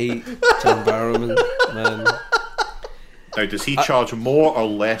hate John Barrowman, man. Now, does he charge more or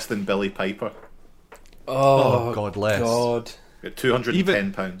less than Billy Piper? Oh, God, less. God. At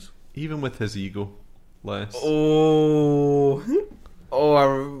 £210. Even with his ego, less.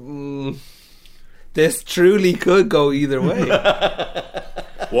 This truly could go either way.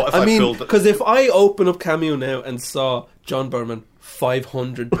 What if I mean, filled it? because if I open up Cameo now and saw John Berman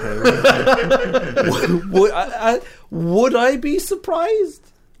 £500, would I be surprised,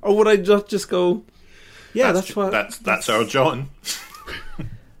 or would I just go, "Yeah, that's what"? That's our John.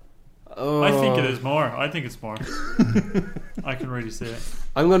 I think it is more. I think it's more. I can really see it.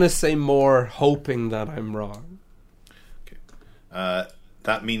 I'm going to say more, hoping that I'm wrong.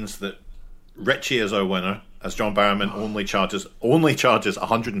 That means that Richie is our winner, as John Barrowman only charges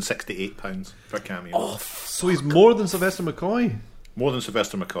 £168 per cameo. So he's more than Sylvester McCoy. More than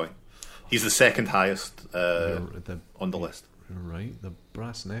Sylvester McCoy. He's the second highest on the list. Right, the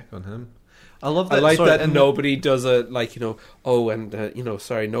brass neck on him. I love that. I like that and nobody does a, like,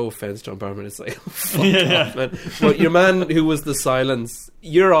 sorry, no offense, John Barrowman. It's like, fuck off, man. But your man who was the Silence,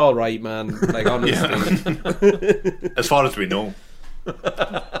 you're all right, man. Like, honestly. As far as we know.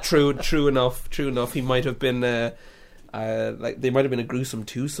 True enough. He might have been like they might have been a gruesome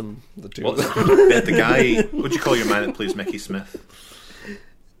twosome. The two. What the guy? What do you call your man that plays Mickey Smith?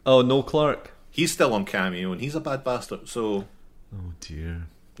 Oh, Noel Clark. He's still on Cameo, and he's a bad bastard. So, Oh dear.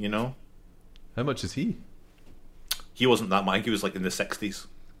 you know, How much is he? he wasn't that much. He was like in the 60s.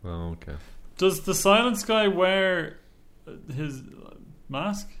 Oh, okay. Does the Silence guy wear his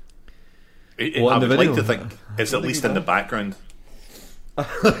mask? Well, I in the would like video. to think it's at least in the background.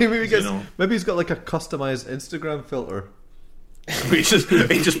 maybe know. he's got like a customized Instagram filter. he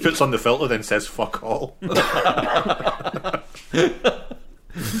just puts on the filter, then says "fuck all."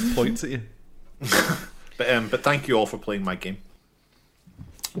 Points at you. But thank you all for playing my game.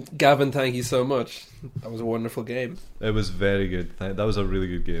 Gavin, thank you so much. That was a wonderful game. It was very good. That was a really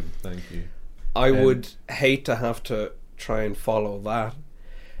good game. Thank you. I would hate to have to try and follow that.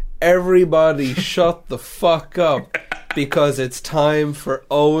 Everybody shut the fuck up because it's time for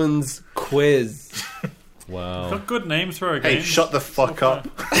Owen's quiz. Wow. Got good names for our Hey, games. shut the fuck up.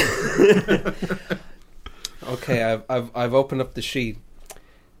 Okay, I've opened up the sheet.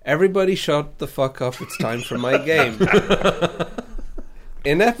 Everybody shut the fuck up. It's time for my game.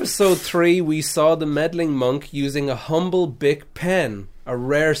 In episode 3, we saw the meddling monk using a humble Bic pen, a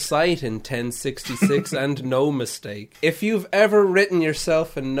rare sight in 1066 and no mistake. If you've ever written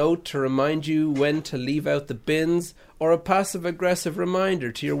yourself a note to remind you when to leave out the bins, or a passive-aggressive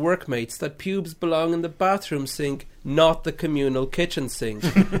reminder to your workmates that pubes belong in the bathroom sink, not the communal kitchen sink,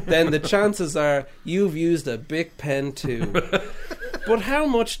 then the chances are you've used a Bic pen too. But how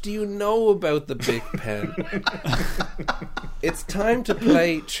much do you know about the Bic pen? It's time to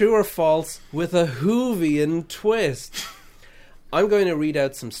play True or False with a Whovian twist. I'm going to read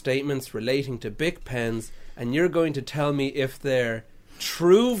out some statements relating to Bic pens, and you're going to tell me if they're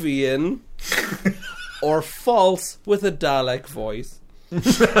Truvian or false with a Dalek voice.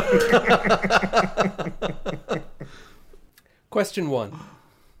 Question 1.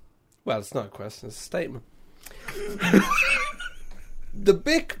 Well, it's not a question, it's a statement. The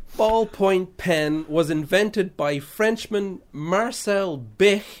Bic ballpoint pen was invented by Frenchman Marcel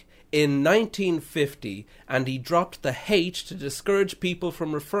Bic in 1950, and he dropped the H to discourage people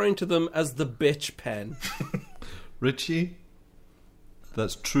from referring to them as the bitch pen. Richie?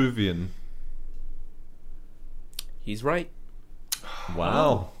 That's Truvian. He's right.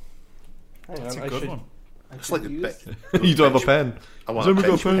 Wow. Hang That's on, a good one. It's like a bit. You don't have a pen. I want a Does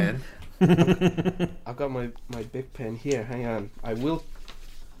pinch everyone got a pen. I've got my Bic pen here. Hang on. I will.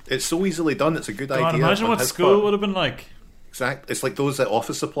 It's so easily done. It's a good God, idea. imagine on what his school part. would have been like. Exact. It's like those at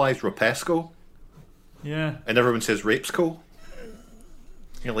office supplies, Rapesco, Yeah. and everyone says Rapesco.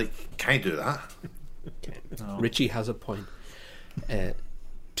 You're like, can I do that? No. Richie has a point.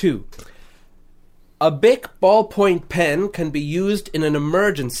 2. A Bic ballpoint pen can be used in an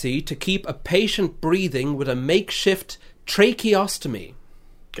emergency to keep a patient breathing with a makeshift tracheostomy.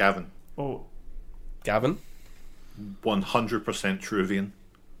 Gavin, Oh, Gavin? 100% Truvian.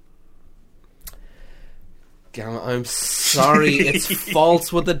 Gavin, I'm sorry, it's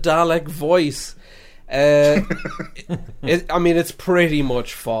false with a Dalek voice. I mean, it's pretty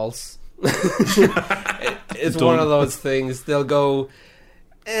much false. It's one of those things. They'll go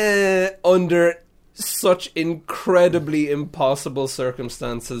under such incredibly impossible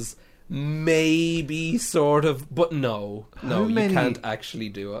circumstances. Maybe, sort of, but no, How you many- can't actually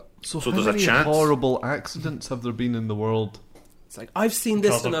do it. So So how there's a many chance? horrible accidents have there been in the world? It's like, I've seen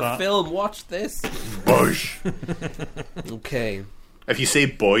this Because in of a that. film. Watch this. Bosh. Okay. If you say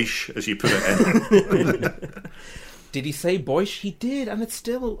boish as you put it in, Did he say boyish? He did, and it's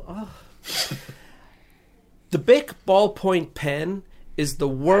still. The Bic ballpoint pen is the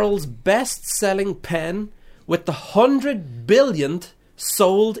world's best-selling pen, with the 100 billionth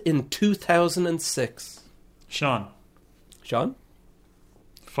sold in 2006. Sean. Sean?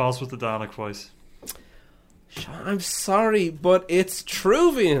 False with the Dalek voice. Sean, I'm sorry, but it's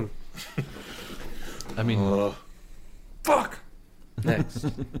Truvian. I mean, Fuck! Next.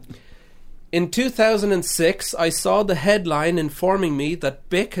 In 2006, I saw the headline informing me that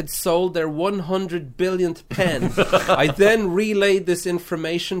Bic had sold their 100 billionth pen. I then relayed this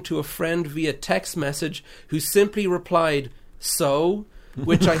information to a friend via text message, who simply replied, "So?"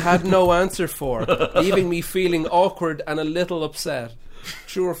 which I had no answer for, leaving me feeling awkward and a little upset.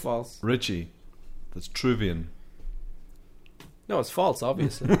 True or false? Richie, that's Truvian. No, it's false,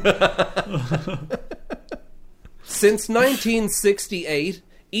 obviously. Since 1968,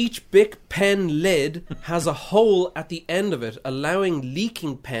 Each Bic pen lid has a hole at the end of it, allowing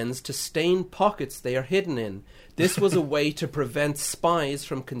leaking pens to stain pockets they are hidden in. This was a way to prevent spies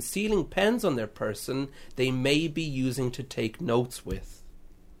from concealing pens on their person they may be using to take notes with.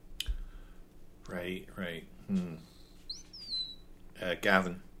 Right.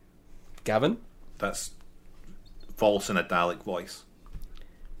 Gavin. Gavin? That's false in a Dalek voice.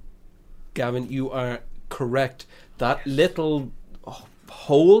 Gavin, you are correct. That little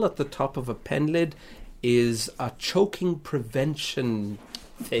hole at the top of a pen lid is a choking prevention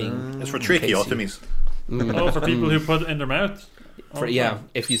thing. It's for tracheotomies. Oh, for people who put it in their mouth.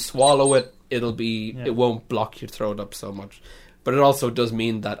 If you swallow it, it won't block your throat up so much. But it also does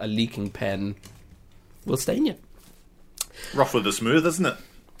mean that a leaking pen will stain you. Rough with the smooth, isn't it?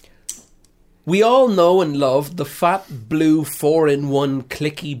 We all know and love the fat blue 4-in-1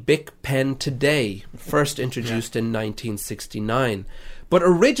 clicky Bic pen today, first introduced in 1969. But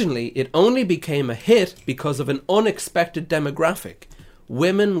originally it only became a hit because of an unexpected demographic.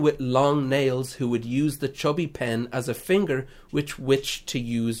 Women with long nails who would use the chubby pen as a finger with which to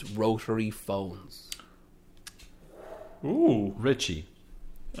use rotary phones. Ooh. Richie.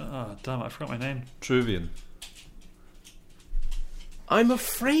 Oh, damn, I forgot my name. Truvian. I'm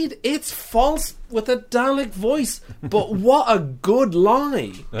afraid it's false with a Dalek voice, but what a good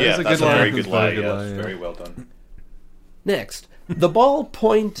lie. That's a very good lie. It's very well done. Next, the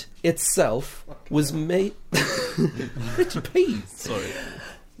ballpoint itself was made... Richie, please. Sorry.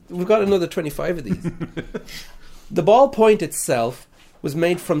 We've got another 25 of these. The ballpoint itself was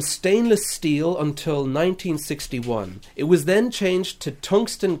made from stainless steel until 1961. It was then changed to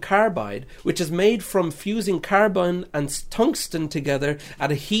tungsten carbide, which is made from fusing carbon and tungsten together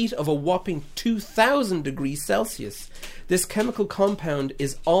at a heat of a whopping 2,000 degrees Celsius. This chemical compound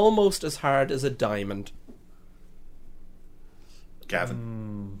is almost as hard as a diamond.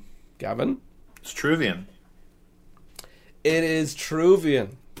 Gavin. Gavin? It's Truvian. It is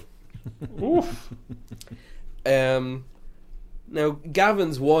Truvian. Oof. Now,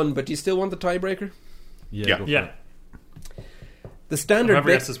 Gavin's won, but do you still want the tiebreaker? Yeah. Go for Yeah. it. The standard Whoever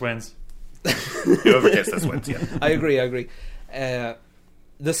Bic... gets this wins. Whoever gets this wins, yeah. I agree.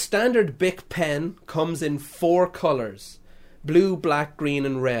 The standard Bic pen comes in 4 colours: blue, black, green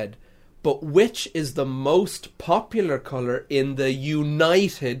and red. But which is the most popular colour in the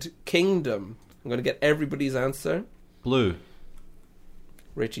United Kingdom? I'm going to get everybody's answer. Blue.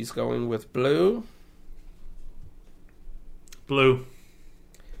 Richie's going with blue. Blue.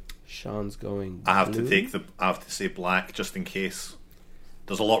 Sean's going I have blue. I have to say black just in case.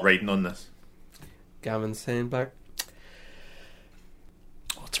 There's a lot riding on this. Gavin's saying black.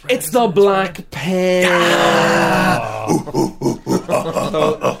 What's red? It's the black pen.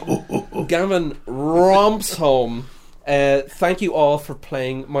 So, Gavin romps home. Thank you all for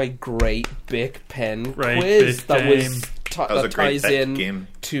playing my great Bic pen Great quiz. Bic That game. was That was a that great ties Bic in game.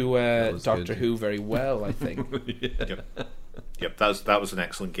 to was Doctor good. Who very well, I think. Yep, that was an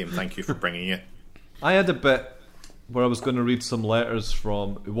excellent game. Thank you for bringing it. I had a bit where I was going to read some letters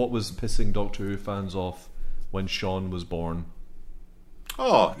from what was pissing Doctor Who fans off when Sean was born.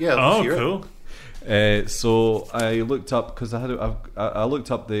 Oh, yeah. Oh, let's hear it. cool. So I looked up because I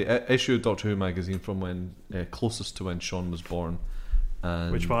looked up the issue of Doctor Who magazine from when closest to when Sean was born,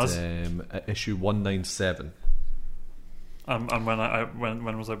 and Which was? issue 197. And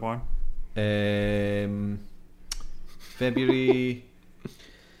when was I born? February.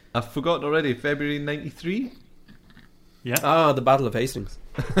 I've forgotten already. February 93. Yeah. The Battle of Hastings.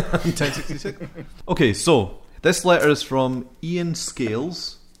 1066. Okay, so this letter is from Ian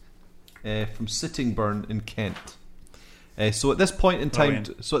Scales, from Sittingbourne in Kent. So at this point in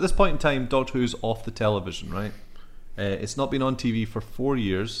time, Doctor Who's off the television, right? It's not been on TV for 4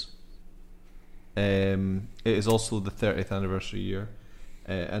 years. It is also the 30th anniversary year,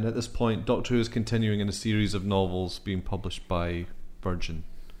 and at this point, Doctor Who is continuing in a series of novels being published by Virgin.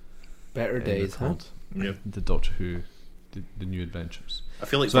 Better days, huh? called Yep. The Doctor Who, the New Adventures. I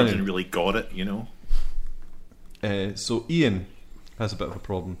feel like So Virgin anyway. really got it, you know. So Ian has a bit of a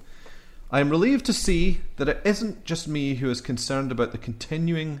problem. I am relieved to see that it isn't just me who is concerned about the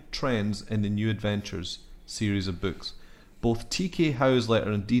continuing trends in the New Adventures series of books. Both T.K. Howe's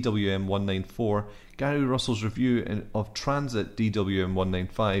letter in DWM 194, Gary Russell's review of Transit DWM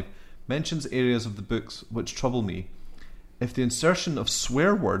 195 mentions areas of the books which trouble me. If the insertion of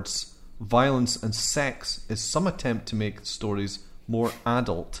swear words, violence and sex is some attempt to make the stories more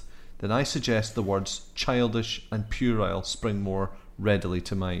adult, then I suggest the words childish and puerile spring more readily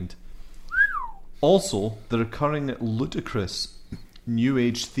to mind. Also, the recurring ludicrous New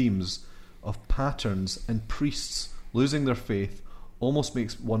Age themes of patterns and priests losing their faith almost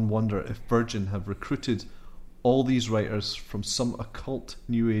makes one wonder if Virgin have recruited all these writers from some occult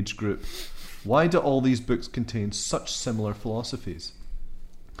New Age group. Why do all these books contain such similar philosophies?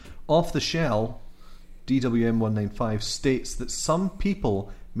 Off the Shell, DWM195 states that some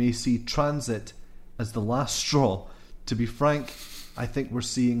people may see Transit as the last straw. To be frank, I think we're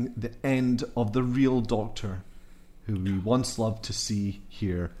seeing the end of the real Doctor, who we once loved to see,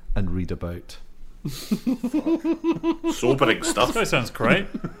 hear, and read about. Sobering stuff. That sounds great.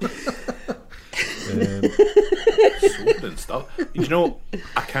 Sobering stuff. You know,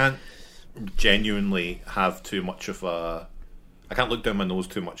 I can't genuinely have too much of a... I can't look down my nose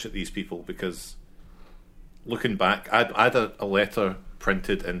too much at these people, because looking back, I had a letter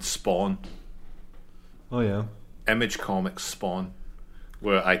printed in Spawn. Oh yeah. Image Comics Spawn,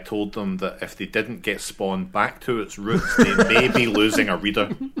 where I told them that if they didn't get Spawn back to its roots, they may be losing a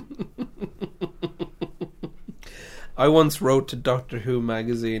reader. I once wrote to Doctor Who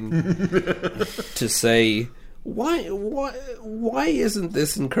magazine to say, why isn't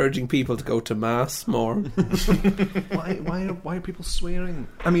this encouraging people to go to mass more? Why are people swearing?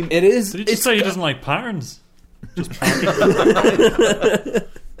 I mean, It is. Did he just say he doesn't like patterns? Just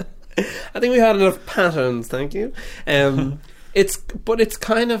I think we had enough patterns, thank you.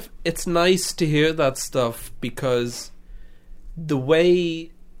 It's nice to hear that stuff, because the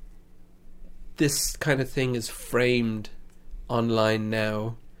way this kind of thing is framed online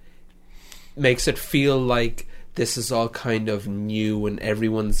now makes it feel like this is all kind of new and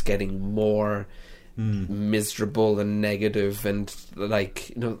everyone's getting more miserable and negative, and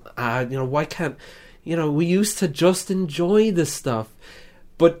like, why can't, we used to just enjoy this stuff.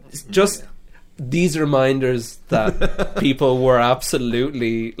 But just these reminders that people were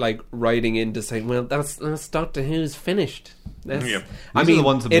absolutely like writing in to say, well, that's Doctor Who's finished. Yep. I These are mean, the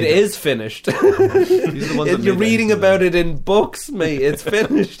ones that it made is finished. These are the ones that You're made reading sense of about it in books, mate. It's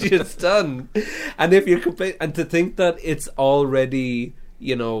finished. It's done. And if you're and to think that it's already,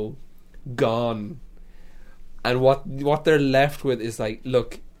 gone, and what they're left with is like,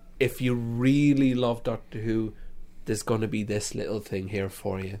 look, if you really love Doctor Who, there's going to be this little thing here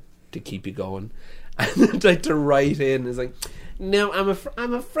for you to keep you going. And like to write in is like, no, I'm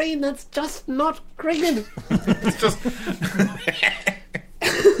afraid that's just not cricket. It's just...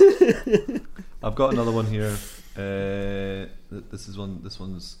 I've got another one here. This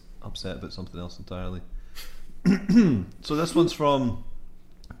one's upset about something else entirely. So this one's from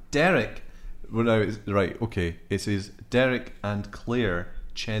Derek. Well, no, right, okay. It says Derek and Claire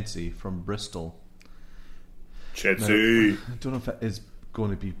Chedsey from Bristol. Chedsey. I don't know if it is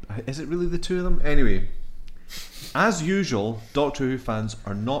going to be... Is it really the two of them? Anyway, as usual, Doctor Who fans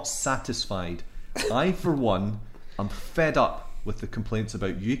are not satisfied. I, for one, am fed up with the complaints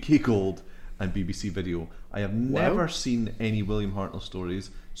about UK Gold and BBC Video. I have never seen any William Hartnell stories,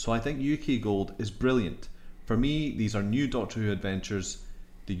 so I think UK Gold is brilliant. For me, these are new Doctor Who adventures.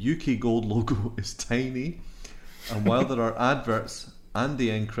 The UK Gold logo is tiny, and while there are adverts and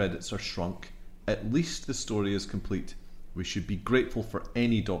the end credits are shrunk, at least the story is complete. We should be grateful for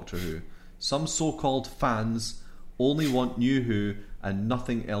any Doctor Who. Some so-called fans only want New Who and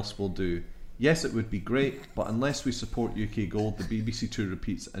nothing else will do. Yes, it would be great, but unless we support UK Gold, the BBC Two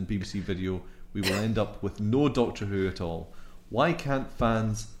repeats and BBC Video, we will end up with no Doctor Who at all. Why can't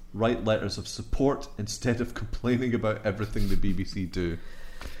fans write letters of support instead of complaining about everything the BBC do?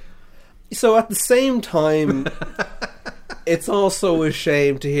 So at the same time, it's also a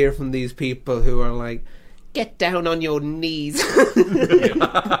shame to hear from these people who are like, get down on your knees.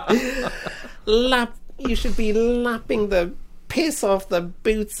 You should be lapping the piss off the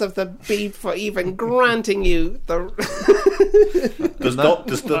boots of the beef for even granting you the... Does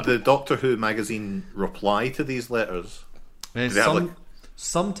the Doctor Who magazine reply to these letters? Do they have, like...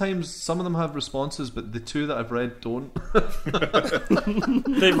 Sometimes some of them have responses, but the two that I've read don't.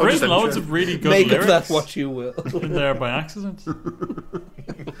 They've written loads of really good Make lyrics of that what you will. in there by accident.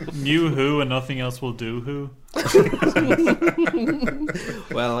 New Who and nothing else will do Who.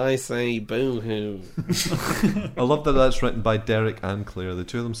 Well, I say boo-hoo. I love that that's written by Derek and Claire. The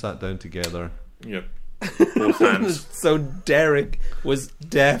two of them sat down together. Yep. Both hands. So Derek was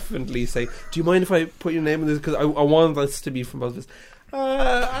definitely saying, do you mind if I put your name in this? Because I want this to be from both of us.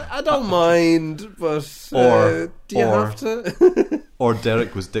 I don't mind, but do you have to? Or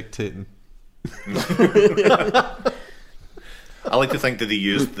Derek was dictating. I like to think that they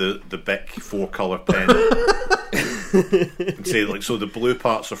used the Bic 4-colour pen and say, like, so the blue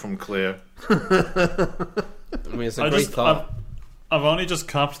parts are from Claire. I mean, it's a great thought. I've only just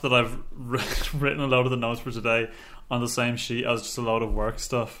copped that I've written a load of the notes for today on the same sheet as just a load of work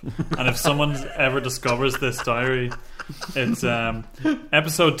stuff. And if someone ever discovers this diary, it's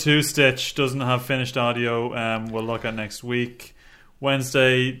episode 2 Stitch doesn't have finished audio. We'll look at next week.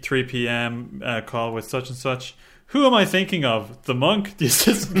 Wednesday 3 p.m. Call with such and such. Who am I thinking of? The monk, the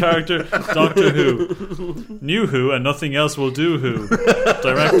assistant character, Doctor Who, New Who, and Nothing Else Will Do Who.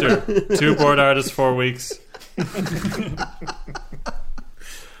 Director, 2 board artists, 4 weeks.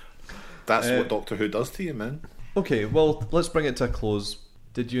 That's what Doctor Who does to you, man. Okay, well, let's bring it to a close.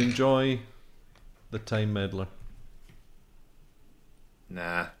 Did you enjoy the Time Meddler?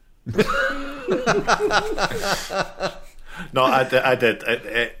 Nah. No, I did.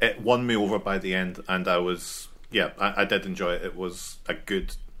 It won me over by the end, and I was... Yeah, I did enjoy it. It was a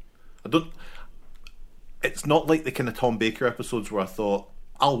good... It's not like the kind of Tom Baker episodes where I thought,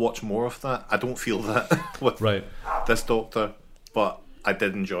 I'll watch more of that. I don't feel that with this Doctor, but I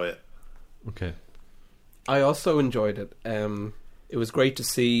did enjoy it. Okay. I also enjoyed it. It was great to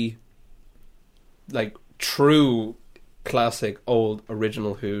see, like, true classic old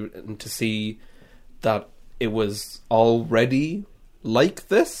original Who, and to see that it was already like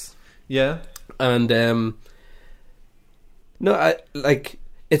this. Yeah. And no, I like,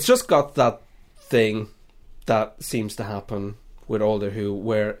 it's just got that thing that seems to happen with older Who,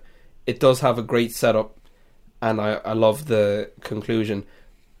 where it does have a great setup, and I love the conclusion,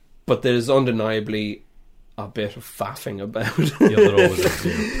 but there's undeniably a bit of faffing about. Yeah, there always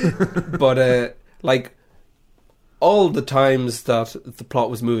is. But like, all the times that the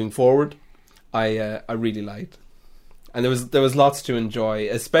plot was moving forward, I really liked, and there was lots to enjoy,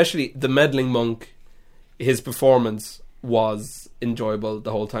 especially the meddling monk. His performance was enjoyable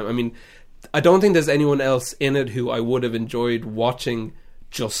the whole time. I mean, I don't think there's anyone else in it who I would have enjoyed watching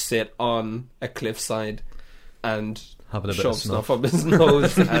just sit on a cliffside and having a bit shove of snuff up his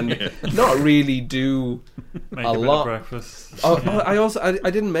nose and not really do Make a bit lot. of breakfast. I also I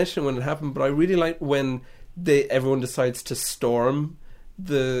didn't mention it when it happened, but I really like when everyone decides to storm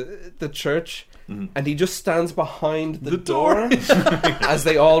the church. And he just stands behind the door as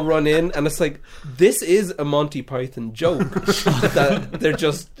they all run in, and it's like, this is a Monty Python joke that they're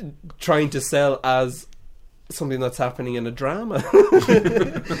just trying to sell as something that's happening in a drama.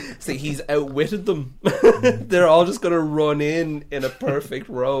 It's like he's outwitted them. They're all just going to run in a perfect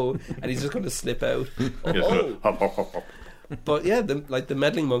row, and he's just going to slip out. Oh. But yeah, the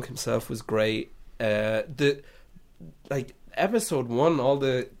meddling monk himself was great. Episode 1, all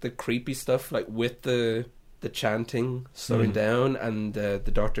the creepy stuff, like with the chanting slowing down and the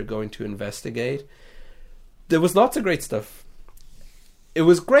Doctor going to investigate. There was lots of great stuff. It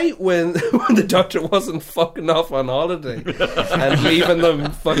was great when the Doctor wasn't fucking off on holiday and leaving them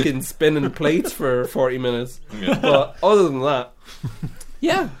fucking spinning plates for 40 minutes. Yeah. But other than that,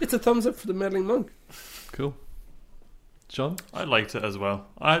 yeah, it's a thumbs up for the meddling monk. Cool. Sean? I liked it as well.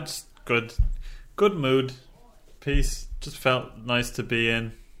 I just good mood, peace. Just felt nice to be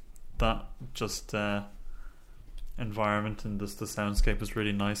in that environment, and just the soundscape was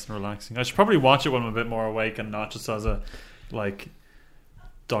really nice and relaxing. I should probably watch it when I'm a bit more awake and not just as a like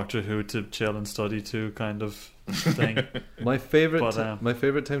Doctor Who to chill and study to kind of thing. My favorite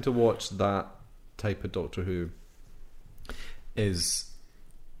time to watch that type of Doctor Who is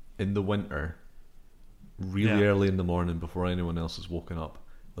in the winter, really early in the morning before anyone else has woken up,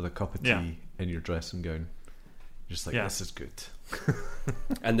 with a cup of tea in your dressing gown. Just like, this is good.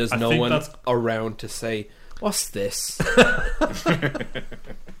 And there's no one around to say, what's this?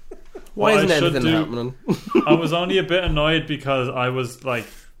 Why isn't anything happening? I was only a bit annoyed because I was like,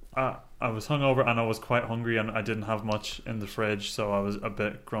 I was hungover and I was quite hungry and I didn't have much in the fridge, so I was a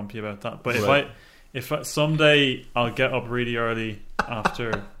bit grumpy about that. But if someday I'll get up really early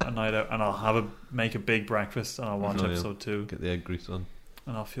after a night out and I'll make a big breakfast and I'll watch episode 2, get the egg grease on,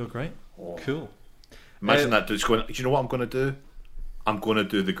 and I'll feel great. Cool. Imagine that dude's going, do you know what I'm going to do? I'm going to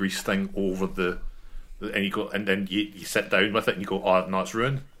do the grease thing over and you go, and then you sit down with it and you go, oh no, it's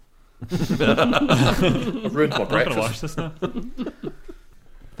ruined. I've ruined my breakfast. I'm going to watch this now.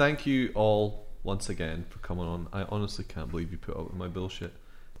 Thank you all once again for coming on. I honestly can't believe you put up with my bullshit.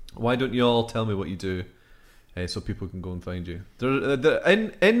 Why don't you all tell me what you do, so people can go and find you?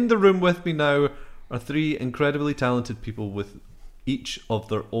 In the room with me now are 3 incredibly talented people with each of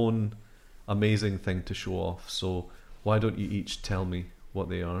their own amazing thing to show off. So why don't you each tell me what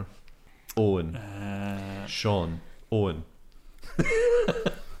they are? Owen, Sean, Owen.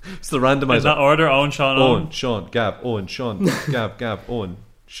 It's the randomizer. In that order: Owen, Sean, Owen, Sean, Gab, Owen, Sean, Gab, Owen,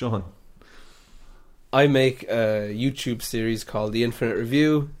 Sean. I make a YouTube series called The Infinite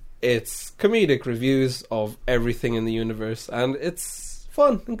Review. It's comedic reviews of everything in the universe, and it's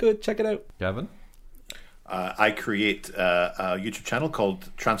fun and good. Check it out. Gavin? I create a YouTube channel called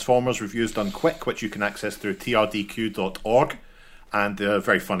Transformers Reviews Done Quick, which you can access through trdq.org, and they're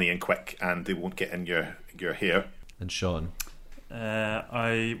very funny and quick, and they won't get in your hair. And Sean?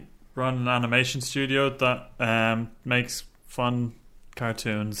 I run an animation studio that makes fun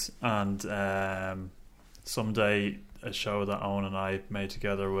cartoons, and someday a show that Owen and I made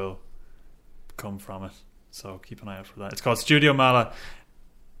together will come from it, so keep an eye out for that. It's called Studio Mala.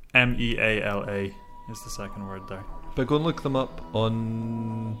 MEALA is the second word there. But go and look them up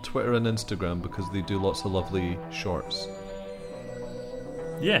on Twitter and Instagram, because they do lots of lovely shorts.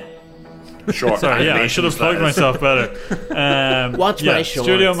 Yeah. Short Sorry, I should have plugged myself better. Watch my shorts.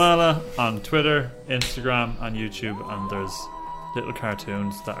 Studio Mala on Twitter, Instagram, and YouTube, and there's little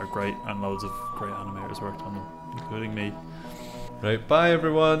cartoons that are great, and loads of great animators worked on them, including me. Right, bye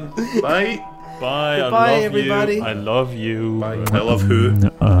everyone. Bye. Bye. Goodbye, I love everybody. you. I love you. Bye. I love who?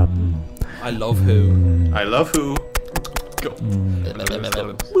 I love who. I love who? Go.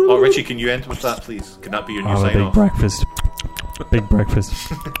 Oh, Richie, can you end with that, please? Can that be your new Have a sign big off? breakfast. Big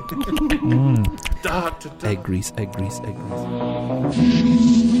breakfast. Egg grease, egg grease, egg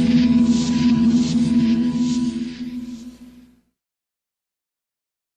grease.